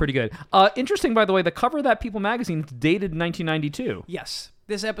 Pretty good. Interesting, by the way, the cover of that People magazine is dated 1992. Yes.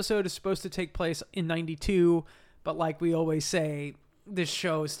 This episode is supposed to take place in 92, but like we always say, this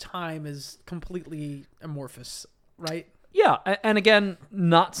show's time is completely amorphous, right? Yeah, and again,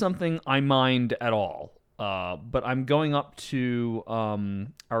 not something I mind at all. But I'm going up to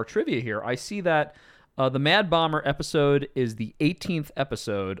our trivia here. I see that the Mad Bomber episode is the 18th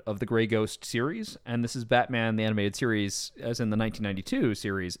episode of the Grey Ghost series, and this is Batman the Animated Series, as in the 1992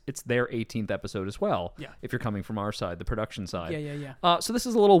 series. It's their 18th episode as well, if you're coming from our side, the production side. Yeah. So this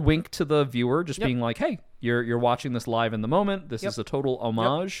is a little wink to the viewer, just being like, hey, you're watching this live in the moment. This is a total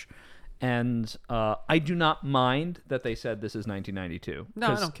homage. And I do not mind that they said this is 1992. No,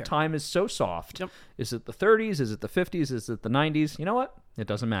 I don't care. Time is so soft. Is it the 30s? Is it the 50s? Is it the 90s? You know what? It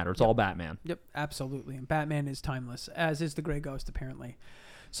doesn't matter. It's all Batman. Yep, absolutely. And Batman is timeless, as is the Grey Ghost, apparently.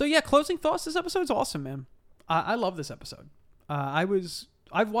 So yeah, closing thoughts. This episode's awesome, man. I love this episode.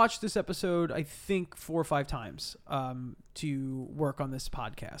 I've watched this episode, I think, 4 or 5 times to work on this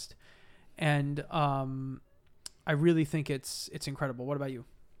podcast. And I really think it's incredible. What about you?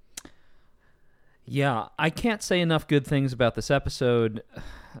 Yeah, I can't say enough good things about this episode.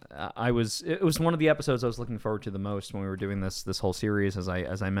 It was one of the episodes I was looking forward to the most when we were doing this whole series, as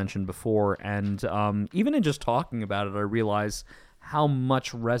I mentioned before. And even in just talking about it, I realize how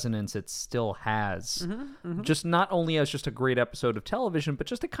much resonance it still has. Just not only as just a great episode of television, but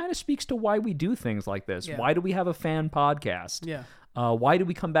just it kind of speaks to why we do things like this. Yeah. Why do we have a fan podcast? Yeah. Why do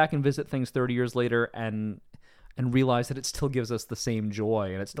we come back and visit things 30 years later and realize that it still gives us the same joy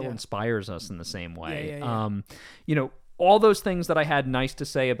and it still inspires us in the same way. All those things that I had nice to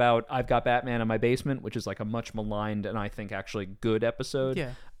say about I've Got Batman in My Basement, which is like a much maligned and I think actually good episode.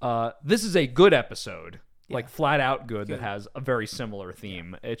 Yeah. This is a good episode, like flat out good, that has a very similar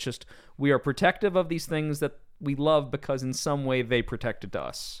theme. It's just we are protective of these things that we love because in some way they protected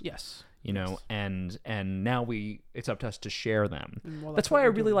us. Yes. And now it's up to us to share them. Well, that's why I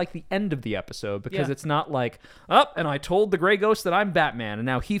really like the end of the episode, because it's not like, and I told the Grey Ghost that I'm Batman, and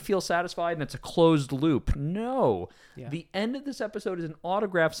now he feels satisfied, and it's a closed loop. No. Yeah. The end of this episode is an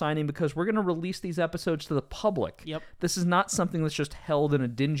autograph signing because we're going to release these episodes to the public. Yep. This is not something that's just held in a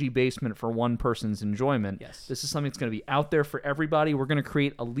dingy basement for one person's enjoyment. Yes. This is something that's going to be out there for everybody. We're going to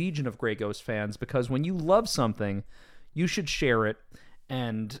create a legion of Grey Ghost fans because when you love something, you should share it.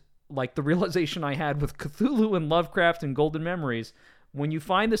 And like the realization I had with Cthulhu and Lovecraft and Golden Memories, when you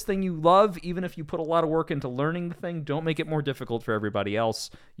find this thing you love, even if you put a lot of work into learning the thing, don't make it more difficult for everybody else.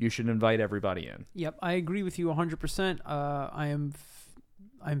 You should invite everybody in. Yep, I agree with you 100%.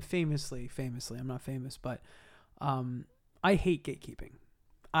 I'm famously, I'm not famous, but I hate gatekeeping.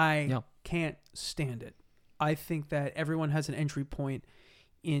 I can't stand it. I think that everyone has an entry point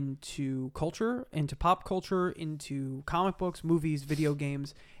into culture, into pop culture, into comic books, movies, video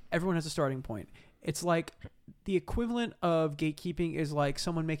games. Everyone has a starting point. It's like the equivalent of gatekeeping is like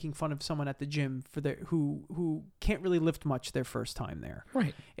someone making fun of someone at the gym for their who can't really lift much their first time there.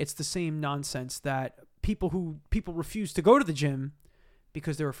 Right. It's the same nonsense that people refuse to go to the gym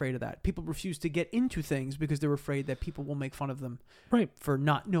because they're afraid of that. People refuse to get into things because they're afraid that people will make fun of them for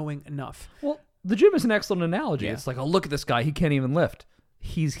not knowing enough. Well, the gym is an excellent analogy. Yeah. It's like, oh, look at this guy. He can't even lift.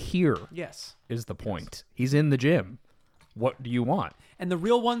 He's here. Yes. Is the point. He's in the gym. What do you want? And the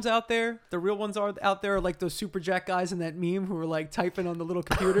real ones out there are like those Super Jack guys in that meme who are like typing on the little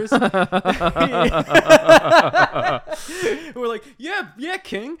computers. Who are like, yeah,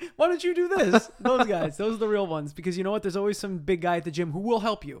 King, why don't you do this? Those guys, those are the real ones. Because you know what? There's always some big guy at the gym who will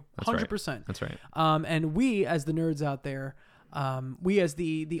help you. 100%. That's right. And we, as the nerds out there, we as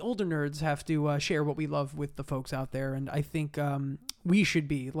the older nerds have to share what we love with the folks out there. And I think we should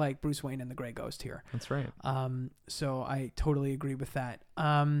be like Bruce Wayne and the Grey Ghost here. That's right. So I totally agree with that.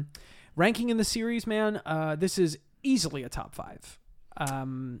 Ranking in the series, man, this is easily a top 5.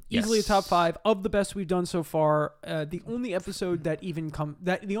 Easily a top 5 of the best we've done so far. The only episode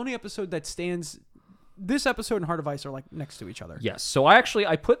that stands. This episode and Heart of Ice are like next to each other. Yes. So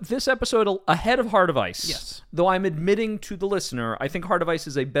I put this episode ahead of Heart of Ice. Yes. Though I'm admitting to the listener, I think Heart of Ice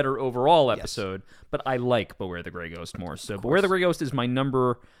is a better overall episode, but I like Beware the Grey Ghost more. So Beware the Grey Ghost is I'm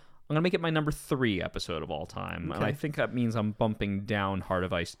going to make it my number 3 episode of all time. Okay. And I think that means I'm bumping down Heart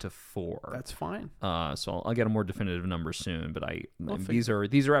of Ice to 4. That's fine. So I'll get a more definitive number soon, but these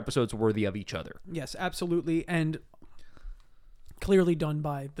are episodes worthy of each other. Yes, absolutely. And clearly done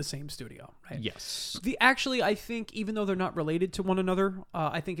by the same studio, right? Yes. I think even though they're not related to one another,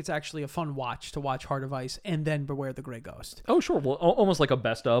 I think it's actually a fun watch to watch Heart of Ice and then Beware the Grey Ghost. Oh, sure. Well, almost like a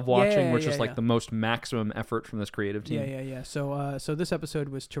best of watching, which is yeah. the most maximum effort from this creative team. Yeah. So this episode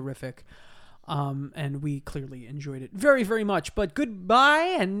was terrific. And we clearly enjoyed it very, very much. But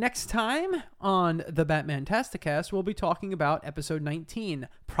goodbye, and next time on the Batman-tasticast, we'll be talking about episode 19,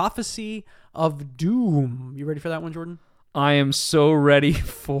 Prophecy of Doom. You ready for that one, Jordan? I am so ready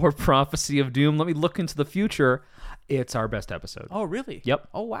for Prophecy of Doom. Let me look into the future. It's our best episode. Oh, really? Yep.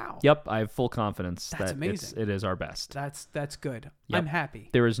 Oh, wow. Yep. I have full confidence That's that amazing. it is our best. That's good. Yep. I'm happy.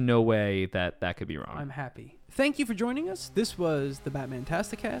 There is no way that could be wrong. I'm happy. Thank you for joining us. This was the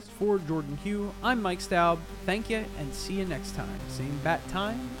Batman-tasticast. For Jordan Hugh, I'm Mike Staub. Thank you, and see you next time. Same bat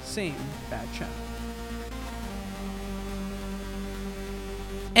time, same bat channel.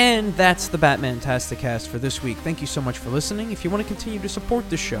 And that's the Batman-tasticast for this week. Thank you so much for listening. If you want to continue to support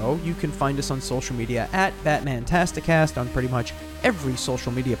the show, you can find us on social media at Batman-tasticast on pretty much every social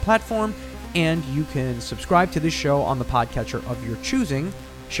media platform, and you can subscribe to this show on the podcatcher of your choosing,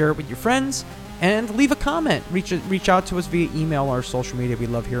 share it with your friends, and leave a comment. Reach out to us via email or social media. We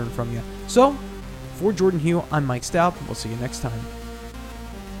love hearing from you. So, for Jordan Hugh, I'm Mike Staub. We'll see you next time.